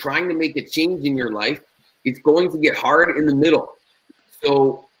when you're trying to make a change in your life, it's going to get hard in the middle.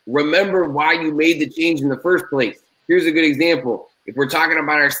 So remember why you made the change in the first place. Here's a good example. If we're talking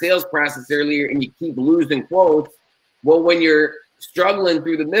about our sales process earlier and you keep losing quotes, well, when you're struggling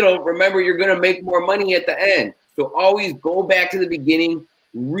through the middle, remember you're going to make more money at the end. So always go back to the beginning,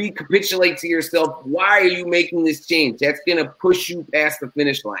 recapitulate to yourself, why are you making this change? That's going to push you past the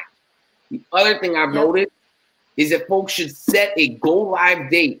finish line. The other thing I've noticed is that folks should set a go live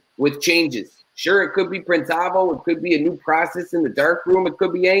date with changes. Sure, it could be Printavo, it could be a new process in the dark room, it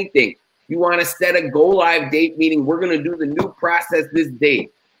could be anything. You want to set a go live date, meaning we're going to do the new process this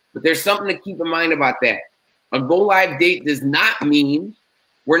date. But there's something to keep in mind about that. A go live date does not mean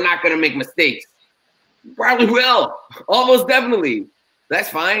we're not going to make mistakes. Probably will. Almost definitely. That's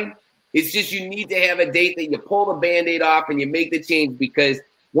fine. It's just you need to have a date that you pull the Band-Aid off and you make the change, because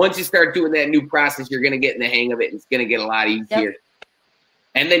once you start doing that new process, you're going to get in the hang of it. And it's going to get a lot easier. Yep.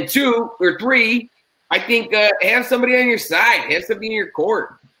 And then 2 or 3, I think have somebody on your side. Have somebody in your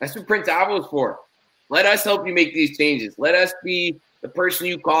court. That's what Printavo is for. Let us help you make these changes. Let us be the person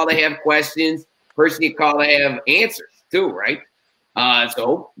you call to have questions, person you call to have answers too, right?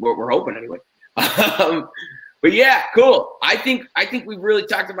 So we're hoping anyway. But yeah, cool. I think we've really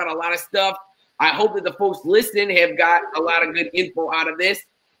talked about a lot of stuff. I hope that the folks listening have got a lot of good info out of this.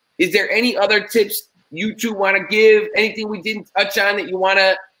 Is there any other tips you two want to give? Anything we didn't touch on that you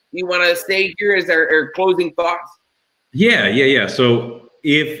wanna say here as our closing thoughts? Yeah. So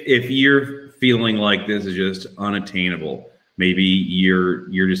if you're feeling like this is just unattainable, maybe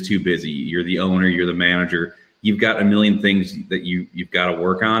you're just too busy. You're the owner, you're the manager. You've got a million things that you've got to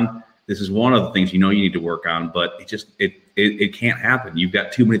work on. This is one of the things you need to work on, but it can't happen. You've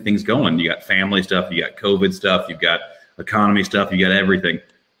got too many things going. You got family stuff, you got COVID stuff, you've got economy stuff, you got everything.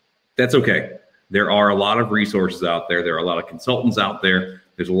 That's okay. There are a lot of resources out there. There are a lot of consultants out there.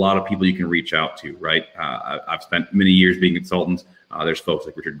 There's a lot of people you can reach out to, right? I've spent many years being consultants. There's folks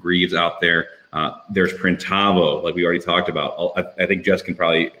like Richard Greaves out there. There's Printavo, like we already talked about. I think Jess can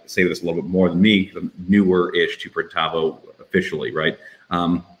probably say this a little bit more than me, because I'm newer-ish to Printavo officially, right?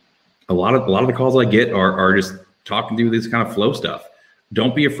 A lot of the calls I get are just talking through this kind of flow stuff.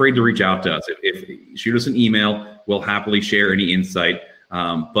 Don't be afraid to reach out to us. If shoot us an email, we'll happily share any insight.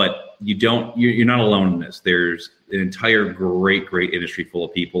 But you're not alone in this. There's an entire great industry full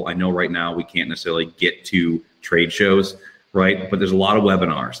of people. I know right now we can't necessarily get to trade shows, right? But there's a lot of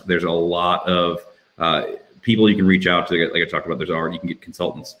webinars. There's a lot of people you can reach out to. Like I talked about, you can get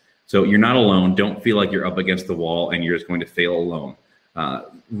consultants. So you're not alone. Don't feel like you're up against the wall and you're just going to fail alone.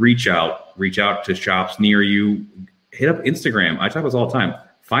 Reach out to shops near you. Hit up Instagram. I talk about this all the time.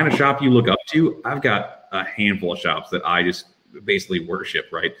 Find a shop you look up to. I've got a handful of shops that I just basically worship,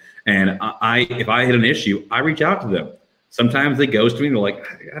 right? And if I hit an issue, I reach out to them. Sometimes they ghost me and they're like,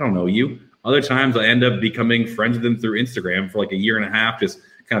 I don't know you. Other times I end up becoming friends with them through Instagram for like a year and a half, just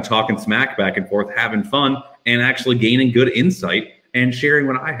kind of talking smack back and forth, having fun, and actually gaining good insight and sharing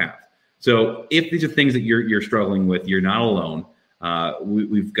what I have. So if these are things that you're struggling with, you're not alone.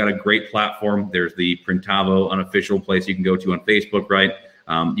 We've got a great platform. There's the Printavo unofficial place you can go to on Facebook, right?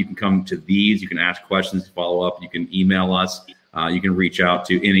 You can come to these. You can ask questions, follow up. You can email us. You can reach out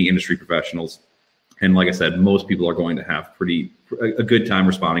to any industry professionals. And like I said, most people are going to have a good time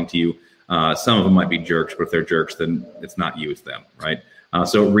responding to you. Some of them might be jerks, but if they're jerks, then it's not you, it's them, right?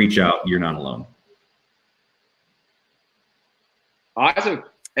 So reach out. You're not alone. Awesome.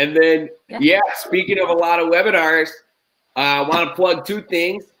 And then, speaking of a lot of webinars, I want to plug two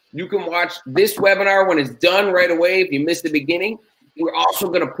things. You can watch this webinar when it's done right away if you missed the beginning. We're also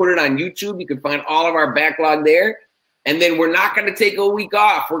going to put it on YouTube. You can find all of our backlog there. And then we're not going to take a week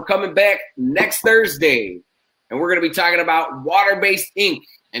off. We're coming back next Thursday. And we're going to be talking about water-based ink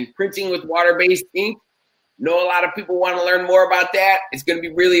and printing with water-based ink. Know a lot of people want to learn more about that. It's going to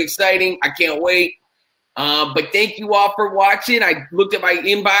be really exciting. I can't wait. But thank you all for watching. I looked at my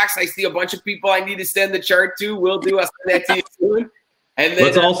inbox. I see a bunch of people I need to send the chart to. Will do. I'll send that to you soon. And then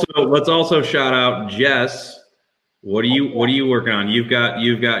let's also shout out Jess. What are you working on? You've got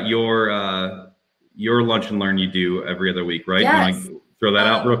your lunch and learn you do every other week, right? Yes. You want to throw that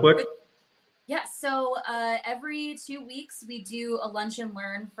out real quick? Yeah, so every 2 weeks we do a lunch and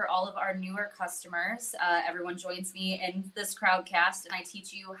learn for all of our newer customers. Everyone joins me in this crowdcast, and I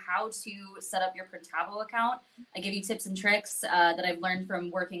teach you how to set up your Printavo account. I give you tips and tricks that I've learned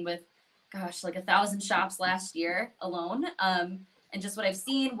from working with, like 1,000 shops last year alone. And just what I've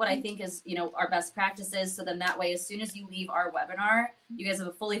seen, what I think is, our best practices. So then that way, as soon as you leave our webinar, you guys have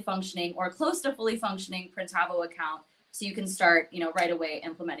a fully functioning or close to fully functioning Printavo account. So you can start, right away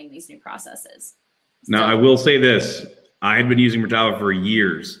implementing these new processes. Now, I will say this. I had been using Printavo for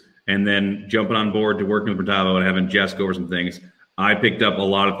years, and then jumping on board to working with Printavo and having Jess go over some things, I picked up a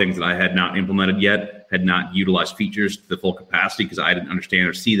lot of things that I had not implemented yet, had not utilized features to the full capacity because I didn't understand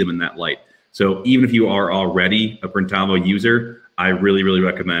or see them in that light. So even if you are already a Printavo user, I really, really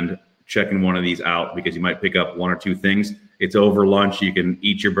recommend checking one of these out because you might pick up one or two things. It's over lunch. You can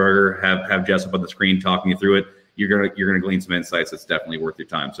eat your burger, have Jess up on the screen talking you through it. You're gonna glean some insights that's definitely worth your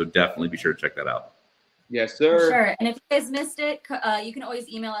time. So definitely be sure to check that out. Yes, sir. Sure. And if you guys missed it, you can always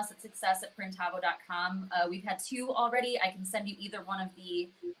email us at success@printavo.com. We've had 2 already. I can send you either one of the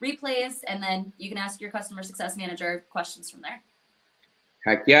replays, and then you can ask your customer success manager questions from there.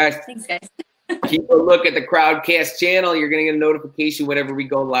 Heck yes. Thanks, guys. Keep a look at the Crowdcast channel. You're going to get a notification whenever we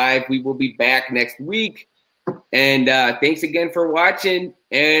go live. We will be back next week. And thanks again for watching,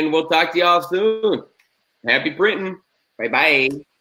 and we'll talk to y'all soon. Happy printing. Bye-bye.